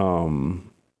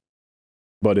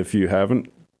 But if you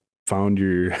haven't found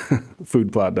your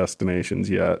food plot destinations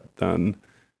yet, then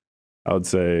I would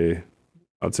say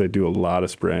do a lot of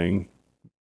spraying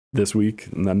this week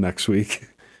and then next week.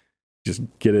 Just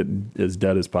get it as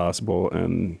dead as possible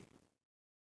and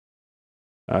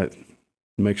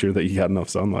make sure that you got enough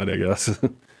sunlight, I guess.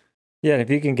 Yeah, and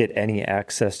if you can get any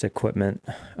access to equipment,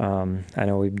 I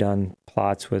know we've done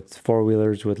plots with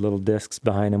four-wheelers with little discs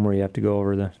behind them where you have to go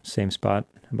over the same spot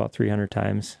about 300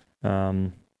 times.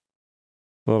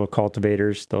 Little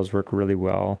cultivators, those work really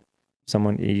well.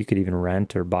 You could even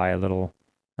rent or buy a little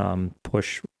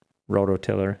push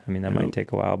rototiller. That might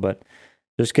take a while, but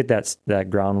just get that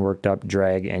ground worked up,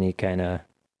 drag any kind of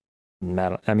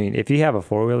metal. If you have a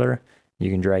four-wheeler, you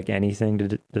can drag anything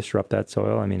to disrupt that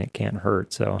soil. It can't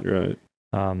hurt. So, right.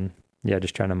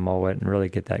 Just trying to mow it and really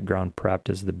get that ground prepped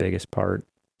is the biggest part.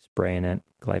 Spraying it,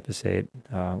 glyphosate,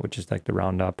 which is like the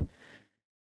Roundup,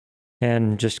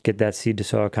 and just get that seed to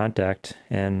soil contact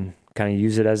and kind of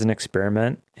use it as an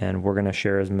experiment. And we're going to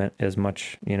share as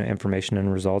much information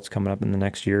and results coming up in the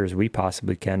next year as we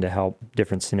possibly can to help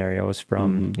different scenarios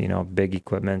from big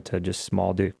equipment to just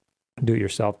small do it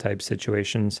yourself type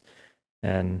situations.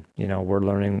 And, we're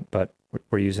learning, but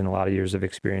we're using a lot of years of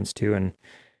experience too, and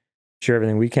share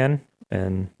everything we can.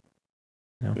 And,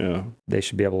 they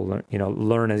should be able to,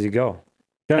 learn as you go.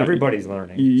 Yeah, everybody's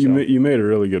learning. You made a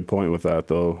really good point with that,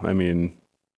 though.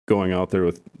 Going out there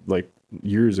with,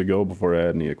 years ago before I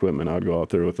had any equipment, I'd go out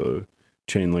there with a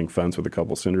chain link fence with a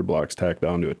couple cinder blocks tacked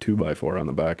down to a 2x4 on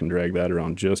the back and drag that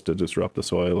around just to disrupt the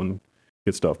soil and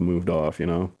get stuff moved off,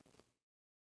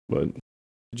 But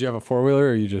did you have a four-wheeler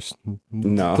or you just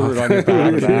no. threw it on your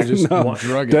back? Just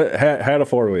drug it? Had a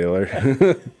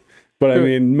four-wheeler. But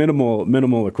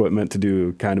minimal equipment to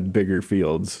do kind of bigger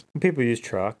fields. People use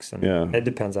trucks, and it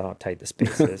depends on how tight the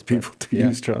space is. People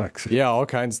use trucks. Yeah, all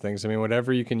kinds of things.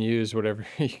 Whatever you can use, whatever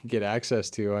you can get access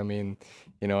to. Any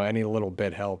little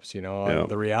bit helps. The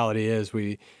reality is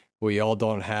we all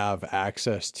don't have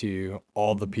access to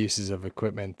all the pieces of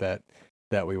equipment that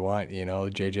we want.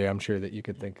 JJ, I'm sure that you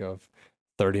could think of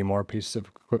 30 more pieces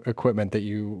of equipment that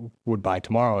you would buy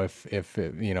tomorrow if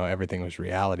you know, everything was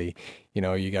reality. You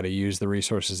know, you got to use the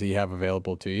resources that you have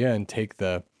available to you and take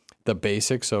the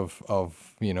basics of,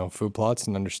 you know, food plots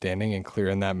and understanding and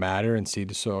clearing that matter and seed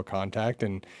to soil contact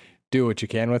and do what you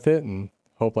can with it and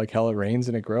hope like hell it rains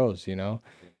and it grows, you know.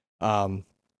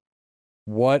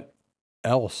 What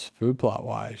else food plot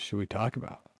wise should we talk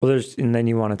about? Well, and then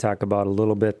you want to talk about a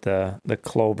little bit the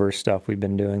clover stuff we've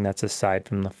been doing. That's aside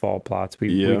from the fall plots.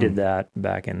 We did that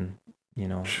back in, you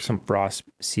know, some frost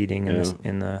seeding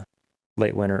in the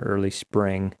late winter, early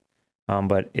spring.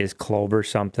 But is clover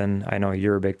something? I know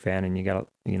you're a big fan, and you got,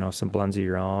 you know, some blends of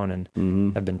your own,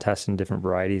 and have been testing different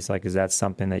varieties. Like, is that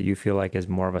something that you feel like is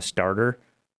more of a starter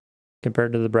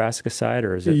compared to the Brassica side,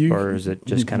 or is it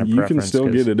just kind of preference? You can still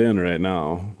get it in right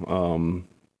now,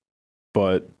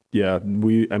 but. Yeah,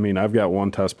 I've got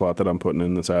one test plot that I'm putting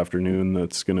in this afternoon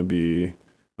that's going to be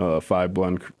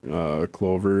 5-blend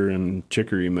clover and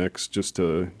chicory mix just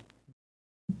to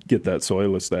get that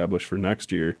soil established for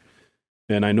next year.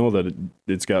 And I know that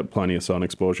it's got plenty of sun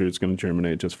exposure. It's going to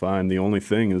germinate just fine. The only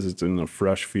thing is it's in a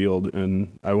fresh field,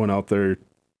 and I went out there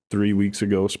 3 weeks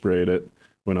ago, sprayed it.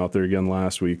 Went out there again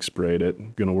last week, sprayed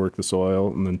it. Going to work the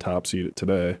soil and then top seed it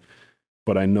today.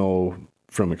 But I know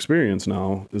from experience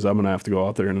now is I'm going to have to go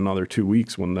out there in another 2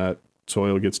 weeks when that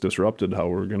soil gets disrupted, how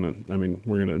we're going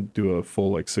to do a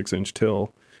full 6-inch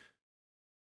till.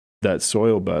 That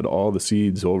soil bed, all the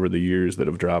seeds over the years that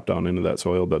have dropped down into that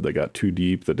soil bed that got too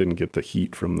deep, that didn't get the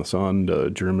heat from the sun to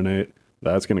germinate,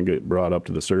 that's going to get brought up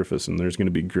to the surface, and there's going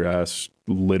to be grass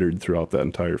littered throughout that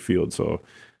entire field. So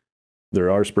there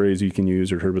are sprays you can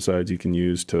use or herbicides you can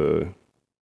use to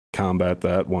combat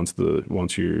that once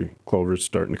your clover's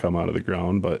starting to come out of the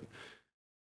ground, but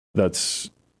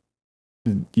it's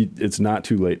not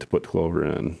too late to put clover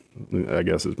in, I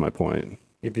guess is my point.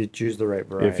 If you choose the right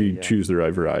variety. If you choose the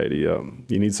right variety,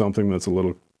 you need something that's a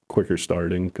little quicker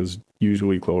starting, because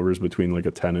usually clover is between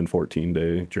a 10 and 14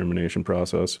 day germination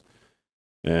process.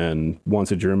 And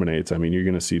once it germinates, you're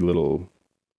going to see little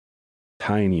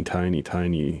tiny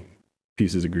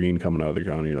pieces of green coming out of the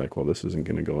ground. And you're like, well, this isn't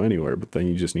going to go anywhere. But then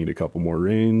you just need a couple more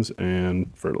rains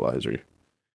and fertilizer.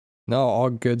 No, all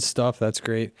good stuff. That's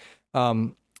great.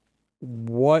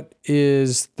 What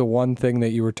is the one thing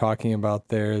that you were talking about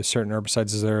there? Certain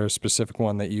herbicides, is there a specific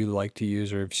one that you like to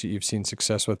use or you've seen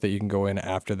success with that you can go in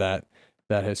after that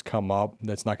has come up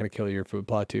that's not going to kill your food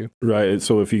plot too? Right.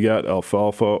 So if you got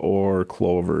alfalfa or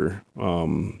clover,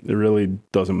 it really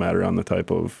doesn't matter on the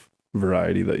type of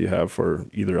variety that you have for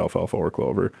either alfalfa or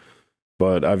clover.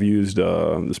 But I've used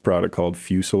this product called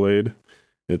Fusilade.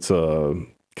 It's a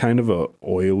kind of a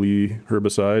oily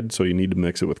herbicide, so you need to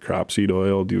mix it with crop seed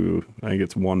oil. I think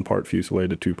it's 1 part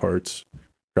Fusilade to 2 parts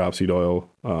crop seed oil,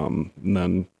 and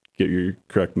then get your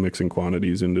correct mixing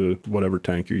quantities into whatever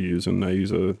tank you're using. I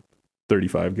use a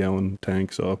 35-gallon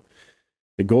tank, so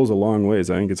it goes a long ways.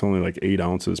 I think it's only 8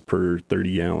 ounces per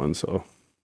 30 gallons. So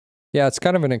yeah, it's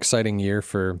kind of an exciting year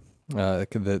for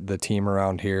the team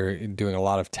around here, doing a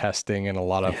lot of testing and a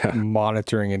lot of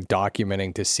monitoring and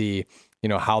documenting to see,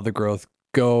 how the growth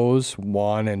goes,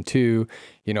 1, and 2,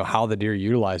 how the deer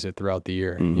utilize it throughout the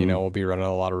year. We'll be running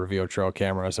a lot of Reveal trail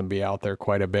cameras and be out there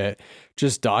quite a bit,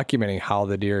 just documenting how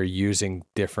the deer are using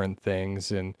different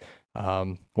things. And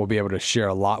we'll be able to share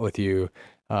a lot with you,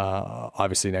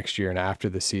 obviously next year and after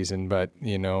the season, but,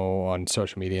 on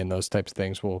social media and those types of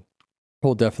things, we'll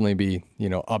definitely be,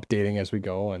 updating as we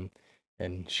go and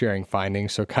sharing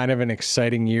findings. So kind of an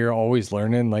exciting year, always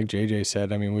learning, like JJ said.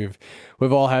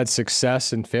 We've all had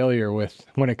success and failure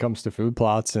when it comes to food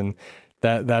plots, and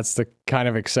that's the kind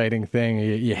of exciting thing.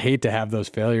 You hate to have those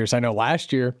failures. I know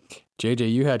last year,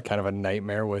 JJ, you had kind of a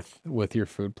nightmare with your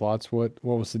food plots. What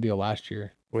was the deal last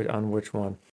year? Wait, on which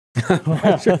one?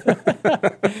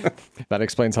 That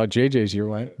explains how JJ's year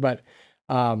went. But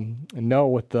no,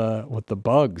 with the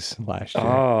bugs last year.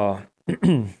 Oh.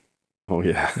 Oh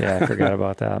yeah. Yeah, I forgot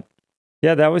about that.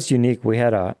 Yeah, that was unique. We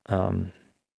had a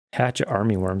hatch of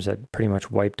armyworms that pretty much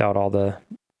wiped out all the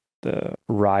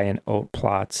rye and oat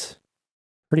plots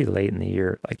pretty late in the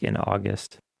year, like in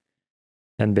August,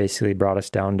 and basically brought us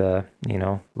down to,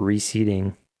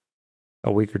 reseeding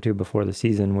a week or 2 before the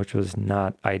season, which was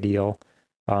not ideal,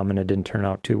 and it didn't turn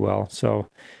out too well. So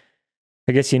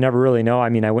I guess you never really know. I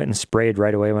went and sprayed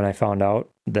right away when I found out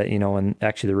that, and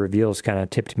actually the reveals kind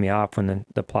of tipped me off when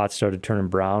the plots started turning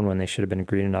brown when they should have been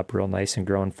greening up real nice and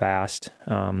growing fast.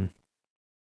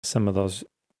 Some of those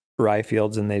rye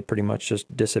fields, and they pretty much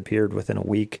just disappeared within a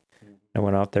week. I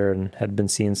went out there and had been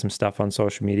seeing some stuff on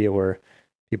social media where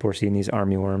people were seeing these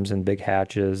armyworms in big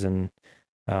hatches, and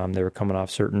they were coming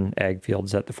off certain ag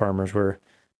fields that the farmers were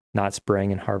not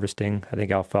spraying and harvesting. I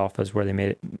think alfalfa is where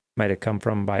they might have come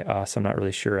from by us. I'm not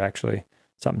really sure, actually,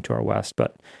 something to our west,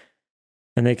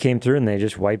 and they came through and they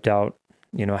just wiped out,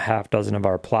 half dozen of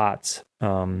our plots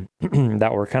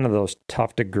that were kind of those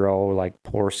tough to grow, like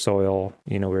poor soil.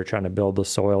 We were trying to build the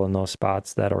soil in those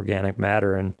spots, that organic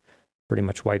matter, and pretty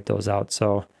much wiped those out.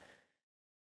 So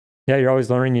yeah, you're always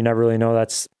learning. You never really know.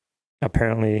 That's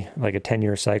apparently like a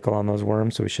 10-year cycle on those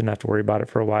worms, so we shouldn't have to worry about it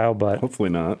for a while, but Hopefully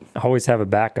not. always have a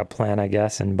backup plan, I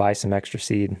guess, and buy some extra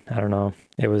seed. I don't know.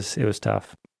 It was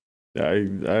tough. Yeah,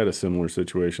 I had a similar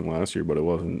situation last year, but it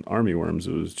wasn't army worms.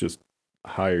 It was just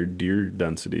higher deer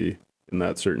density in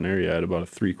that certain area. I had about a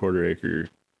 3/4 acre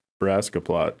brassica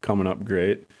plot coming up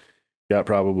great. Got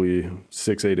probably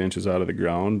 6-8 inches out of the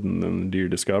ground, and then the deer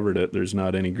discovered it. There's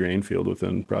not any grain field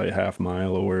within probably a half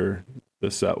mile of where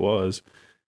the set was.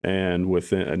 And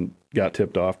got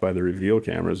tipped off by the reveal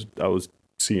cameras. I was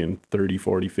seeing 30,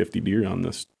 40, 50 deer on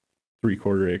this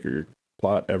 3/4 acre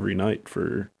plot every night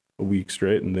for a week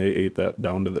straight, and they ate that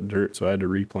down to the dirt. So I had to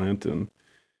replant, and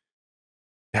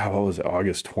what was it,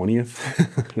 August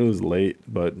 20th? It was late,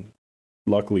 but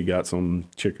luckily got some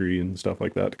chicory and stuff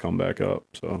like that to come back up.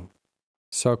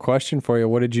 So a question for you,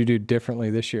 what did you do differently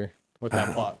this year with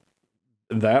that plot?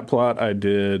 That plot I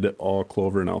did all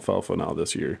clover and alfalfa now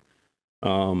this year.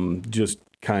 Just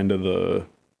kind of the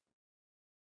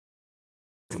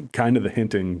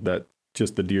hinting that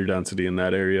just the deer density in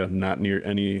that area, not near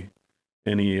any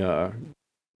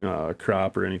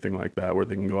crop or anything like that, where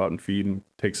they can go out and feed and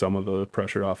take some of the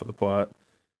pressure off of the plot.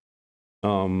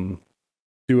 Do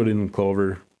it in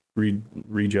clover,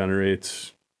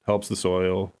 regenerates, helps the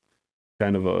soil,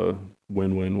 kind of a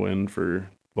win-win-win for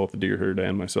both the deer herd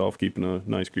and myself, keeping a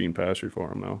nice green pasture for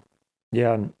them now.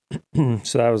 Yeah,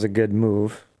 so that was a good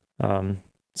move.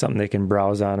 Something they can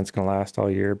browse on. It's going to last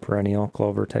all year, perennial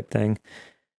clover type thing.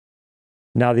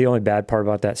 Now, the only bad part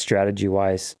about that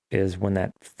strategy-wise is when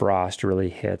that frost really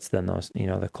hits, then those,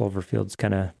 the clover field's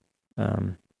kind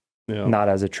of not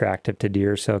as attractive to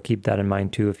deer. So keep that in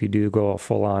mind too if you do go a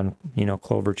full-on,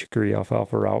 clover, chicory,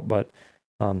 alfalfa route. But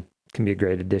can be a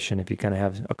great addition if you kind of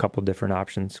have a couple different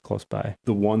options close by.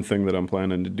 The one thing that I'm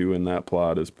planning to do in that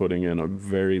plot is putting in a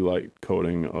very light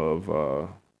coating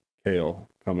of kale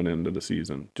coming into the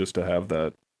season, just to have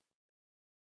that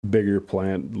bigger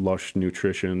plant, lush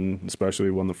nutrition, especially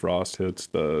when the frost hits.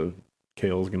 The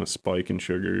kale is going to spike in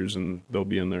sugars, and they'll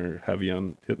be in there heavy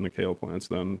on hitting the kale plants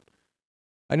then.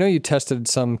 I know you tested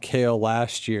some kale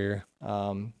last year.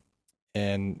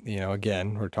 And,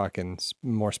 again, we're talking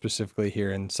more specifically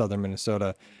here in southern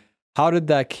Minnesota. How did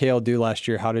that kale do last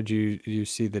year? How did you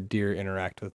see the deer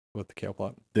interact with the kale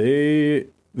plot? They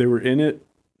were in it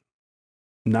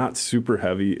not super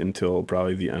heavy until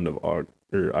probably the end of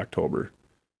October.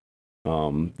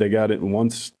 They got it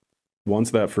once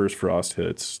that first frost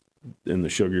hits and the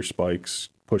sugar spikes,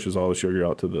 pushes all the sugar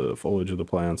out to the foliage of the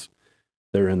plants.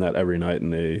 They were in that every night,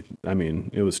 and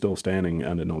it was still standing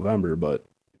end of November, but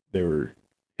they were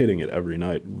hitting it every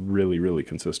night really, really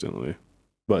consistently.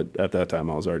 But at that time,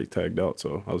 I was already tagged out,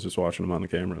 so I was just watching them on the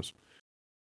cameras.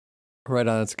 Right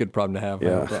on. That's a good problem to have.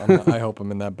 Yeah. I hope I'm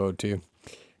in that boat too.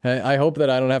 I hope that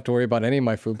I don't have to worry about any of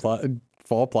my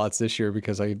fall plots this year,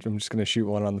 because I'm just going to shoot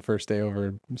one on the first day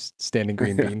over standing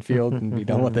green bean field and be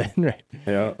done with it. Right.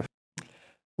 Yeah.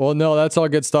 Well, no, that's all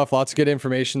good stuff. Lots of good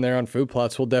information there on food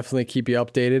plots. We'll definitely keep you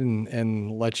updated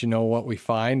and let you know what we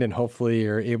find, and hopefully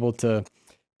you're able to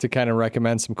kind of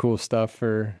recommend some cool stuff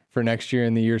for next year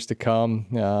and the years to come,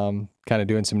 kind of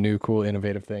doing some new, cool,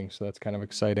 innovative things. So that's kind of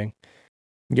exciting.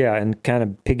 Yeah, and kind of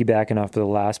piggybacking off of the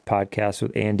last podcast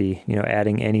with Andy,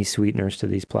 adding any sweeteners to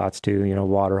these plots too,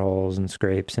 water holes and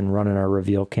scrapes, and running our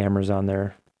reveal cameras on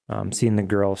there, seeing the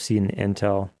girl, seeing the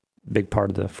intel, big part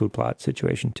of the food plot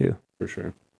situation too. For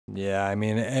sure. Yeah,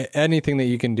 anything that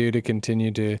you can do to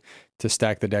continue to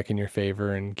stack the deck in your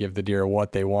favor and give the deer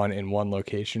what they want in one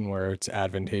location where it's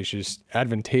advantageous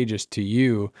to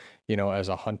you, as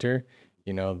a hunter,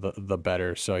 the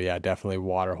better. So yeah, definitely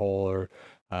water hole or,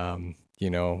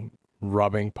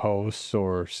 rubbing posts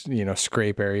or,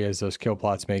 scrape areas. Those kill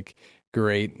plots make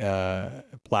great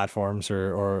platforms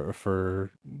or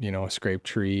for, a scrape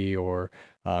tree or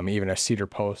even a cedar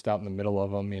post out in the middle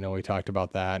of them. We talked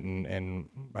about that, and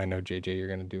I know JJ, you're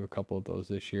going to do a couple of those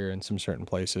this year in some certain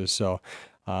places. So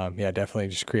definitely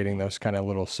just creating those kind of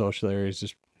little social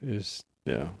areas is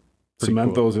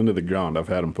cement cool. those into the ground. I've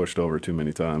had them pushed over too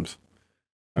many times.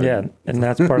 Yeah, and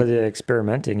that's part of the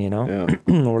experimenting, Yeah.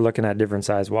 We're looking at different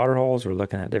size water holes. We're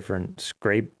looking at different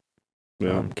scrape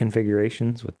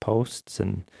configurations with posts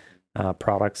and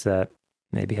products that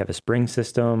maybe have a spring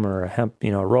system or a hemp,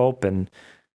 rope. And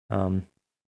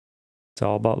so It's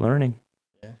all about learning.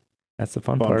 Yeah. That's the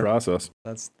fun Fun part. process.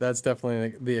 That's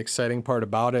definitely the exciting part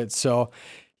about it. So,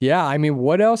 yeah, I mean,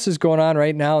 what else is going on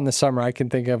right now in the summer? I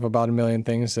can think of about a million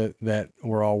things that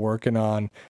we're all working on.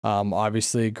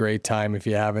 Obviously, a great time if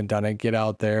you haven't done it, get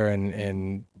out there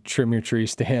and trim your tree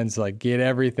stands. Like, get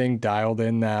everything dialed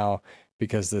in now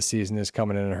because the season is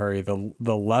coming in a hurry.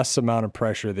 The less amount of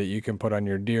pressure that you can put on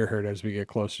your deer herd as we get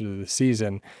closer to the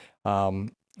season,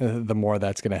 the more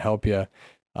that's going to help you.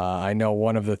 I know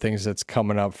one of the things that's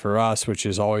coming up for us, which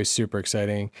is always super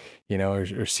exciting, you know,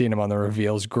 are seeing them on the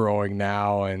reveals growing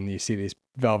now, and you see these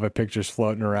velvet pictures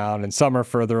floating around, and some are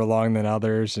further along than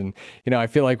others. And, you know, I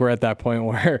feel like we're at that point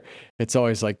where it's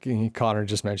always like, Connor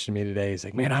just mentioned to me today, he's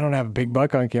like, man, I don't have a big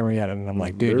buck on camera yet. And I'm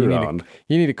like, dude,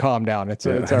 you need to calm down. It's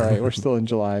all right. We're still in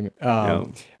July.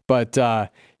 But,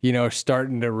 you know,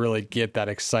 starting to really get that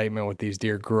excitement with these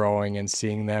deer growing and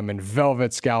seeing them, and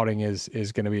velvet scouting is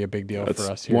going to be a big deal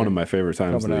for us here. One of my favorite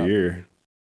times of the year.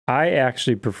 I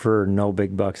actually prefer no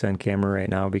big bucks on camera right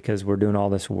now because we're doing all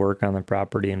this work on the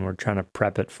property and we're trying to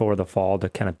prep it for the fall to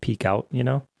kind of peak out, you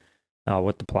know,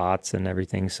 with the plots and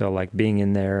everything. So like being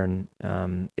in there,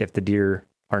 and if the deer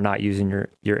are not using your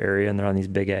area and they're on these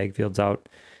big ag fields out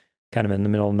kind of in the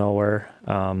middle of nowhere,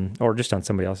 or just on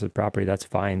somebody else's property, that's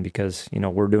fine because, you know,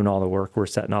 we're doing all the work, we're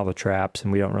setting all the traps,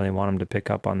 and we don't really want them to pick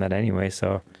up on that anyway.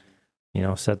 So, you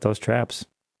know, set those traps.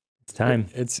 It's time.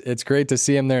 It's great to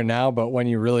see them there now, but when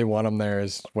you really want them there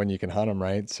is when you can hunt them,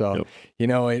 right? So, you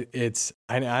know, I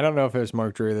don't know if it was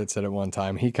Mark Drury that said it one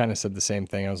time. He kind of said the same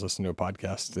thing. I was listening to a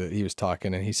podcast that he was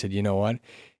talking, and he said, you know what?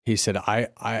 He said,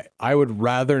 I would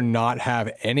rather not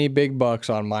have any big bucks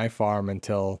on my farm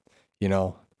until, you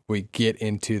know, we get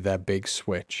into that big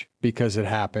switch, because it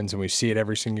happens and we see it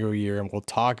every single year, and we'll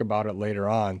talk about it later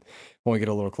on when we get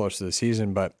a little closer to the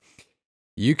season. But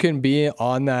you can be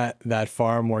on that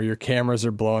farm where your cameras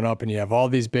are blowing up and you have all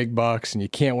these big bucks and you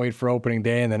can't wait for opening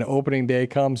day, and then opening day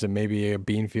comes and maybe a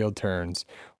bean field turns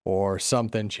or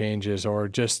something changes, or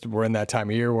just we're in that time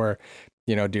of year where,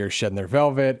 you know, deer shedding their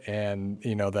velvet, and,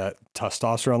 you know, that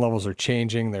testosterone levels are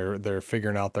changing. They're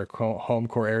figuring out their home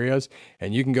core areas,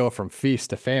 and you can go from feast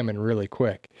to famine really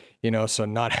quick, you know. So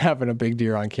not having a big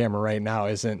deer on camera right now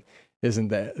isn't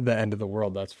the end of the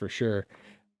world. That's for sure.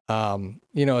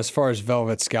 You know, as far as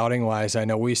velvet scouting wise, I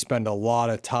know we spend a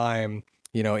lot of time,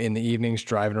 you know, in the evenings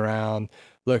driving around,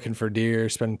 looking for deer,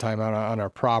 spending time out on our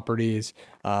properties,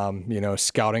 you know,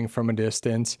 scouting from a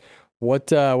distance.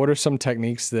 What are some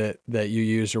techniques that you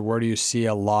use, or where do you see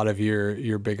a lot of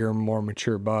your bigger, more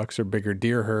mature bucks or bigger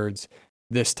deer herds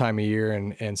this time of year,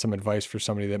 and some advice for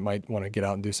somebody that might want to get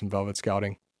out and do some velvet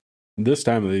scouting? This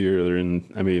time of the year,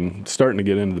 they're starting to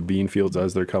get into the bean fields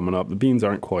as they're coming up. The beans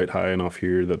aren't quite high enough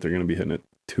here that they're going to be hitting it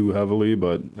too heavily,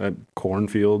 but at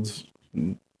cornfields,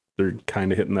 they're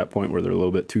kind of hitting that point where they're a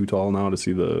little bit too tall now to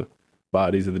see the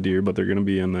bodies of the deer, but they're going to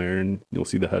be in there and you'll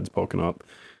see the heads poking up.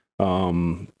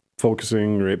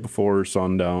 Focusing right before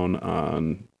sundown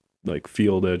on like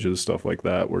field edges, stuff like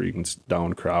that, where you can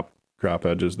down crop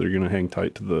edges. They're going to hang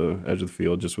tight to the edge of the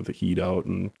field just with the heat out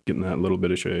and getting that little bit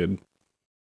of shade.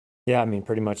 Yeah, I mean,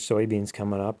 pretty much soybeans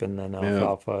coming up, and then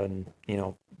alfalfa, and, you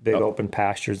know, big open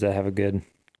pastures that have a good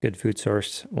food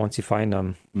source. Once you find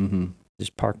them,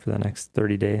 just park for the next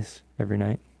 30 days every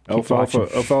night.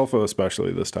 Alfalfa,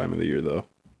 especially this time of the year, though.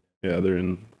 Yeah, they're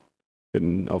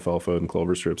hitting alfalfa and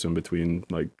clover strips in between,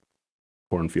 like,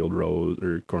 cornfield rows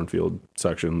or cornfield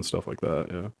sections, stuff like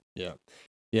that.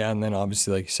 Yeah, and then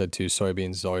obviously, like you said too,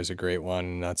 soybeans is always a great one,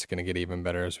 and that's going to get even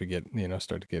better as we get, you know,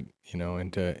 start to get, you know,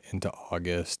 into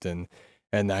August and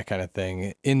that kind of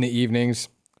thing. In the evenings,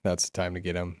 that's the time to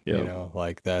get them. You know,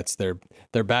 like they're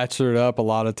bachelored up a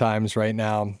lot of times right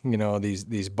now. You know,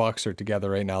 these bucks are together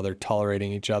right now. They're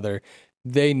tolerating each other.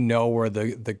 They know where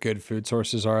the good food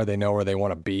sources are. They know where they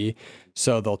want to be.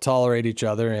 So they'll tolerate each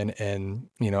other and,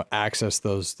 you know, access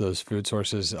those food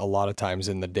sources a lot of times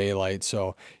in the daylight.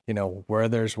 So, you know, where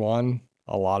there's one,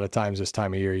 a lot of times this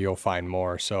time of year, you'll find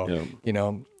more. So, you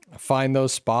know, find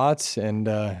those spots and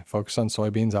focus on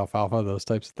soybeans, alfalfa, those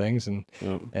types of things. And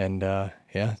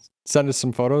send us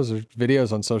some photos or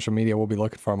videos on social media. We'll be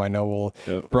looking for them. I know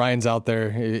Brian's out there.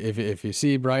 If you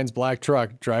see Brian's black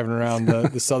truck driving around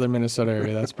the southern Minnesota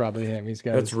area, that's probably him. He's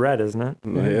got It's red, isn't it?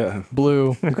 Yeah.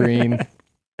 Blue, green,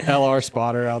 LR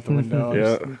spotter out the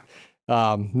window.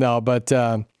 No, but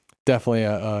definitely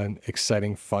an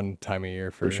exciting, fun time of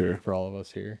year for sure for all of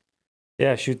us here.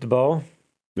 Yeah, shoot the bow.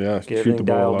 Yeah, Get shoot the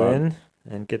ball dialed out. in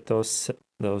and get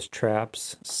those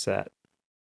traps set.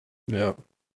 Yeah.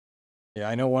 Yeah,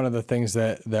 I know one of the things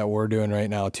that we're doing right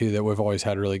now too, that we've always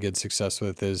had really good success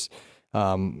with is,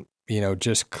 you know,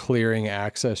 just clearing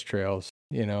access trails.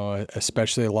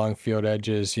 especially along field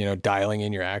edges, dialing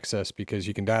in your access, because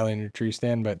you can dial in your tree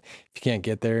stand, but if you can't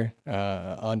get there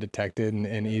undetected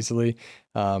and easily,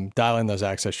 dial in those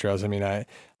access trails. I mean,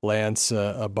 Lance,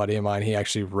 a buddy of mine, he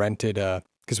actually rented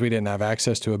because we didn't have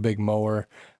access to a big mower.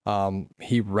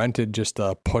 He rented just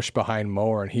a push behind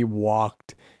mower, and he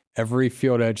walked every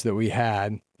field edge that we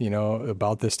had,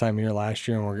 about this time of year last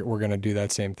year. And we're going to do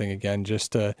that same thing again,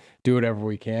 just to do whatever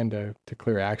we can to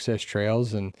clear access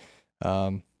trails. And,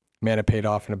 man, it paid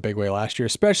off in a big way last year,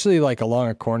 especially like along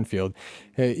a cornfield.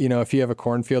 If you have a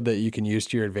cornfield that you can use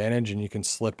to your advantage and you can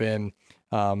slip in,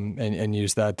 and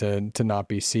use that to not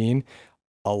be seen.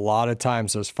 A lot of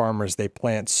times those farmers, they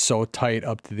plant so tight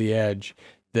up to the edge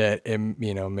that,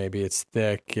 maybe it's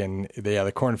thick, and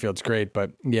the cornfield's great,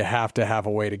 but you have to have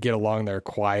a way to get along there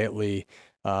quietly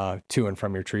to and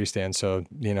from your tree stand. So,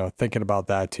 thinking about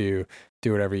that too,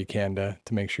 do whatever you can to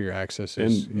make sure your access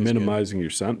is minimizing good. your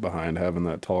scent behind, having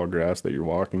that tall grass that you're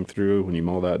walking through. When you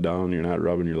mow that down, you're not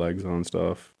rubbing your legs on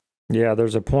stuff. Yeah,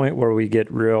 there's a point where we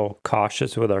get real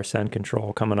cautious with our scent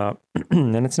control coming up.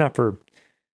 And it's not for,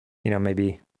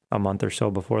 maybe a month or so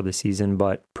before the season,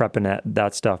 but prepping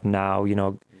that stuff now,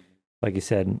 like you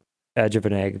said, edge of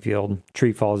an ag field,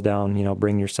 tree falls down,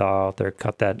 bring your saw out there,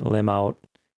 cut that limb out,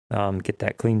 get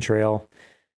that clean trail.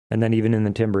 And then even in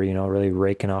the timber, really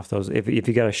raking off those. If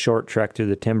you got a short trek through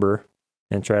the timber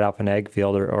and it's right off an ag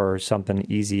field or something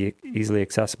easily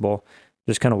accessible,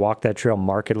 just kind of walk that trail,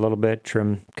 mark it a little bit,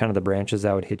 trim kind of the branches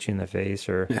that would hit you in the face,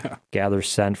 or gather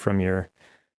scent from your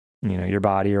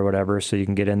body or whatever, so you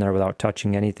can get in there without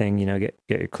touching anything. Get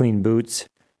your clean boots,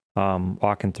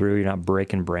 walking through. You're not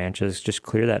breaking branches. Just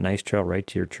clear that nice trail right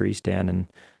to your tree stand,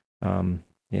 and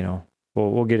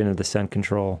we'll get into the scent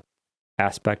control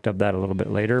aspect of that a little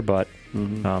bit later. But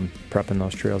prepping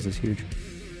those trails is huge.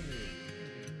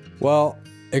 Well,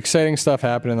 exciting stuff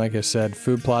happening. Like I said,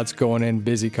 food plots going in,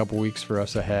 busy couple weeks for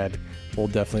us ahead. We'll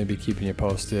definitely be keeping you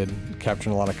posted,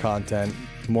 capturing a lot of content.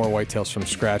 More Whitetails from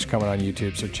Scratch coming on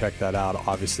YouTube, so check that out.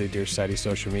 Obviously, Deer Society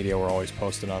social media, we're always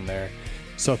posting on there.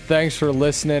 So thanks for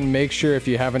listening. Make sure, if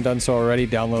you haven't done so already,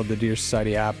 download the Deer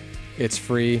Society app. It's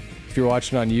free. If you're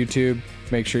watching on YouTube,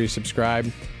 make sure you subscribe.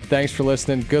 Thanks for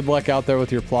listening. Good luck out there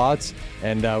with your plots,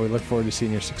 and we look forward to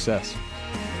seeing your success.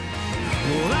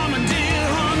 Well, I'm a deer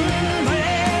hunting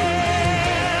man.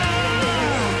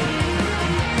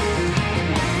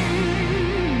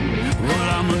 Well,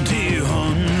 I'm a deer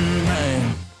hunting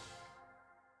man.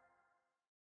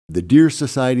 The Deer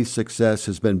Society's success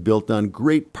has been built on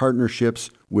great partnerships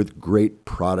with great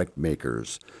product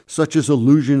makers, such as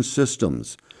Illusion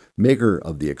Systems, maker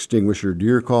of the Extinguisher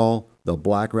Deer Call, the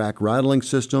Black Rack Rattling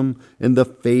System, and the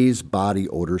Phase Body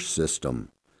Odor System,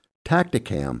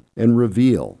 Tacticam and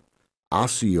Reveal,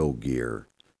 Osseo Gear,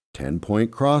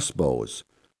 10-Point Crossbows,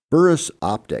 Burris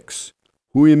Optics,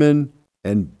 Huyman,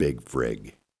 and Big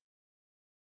Frig.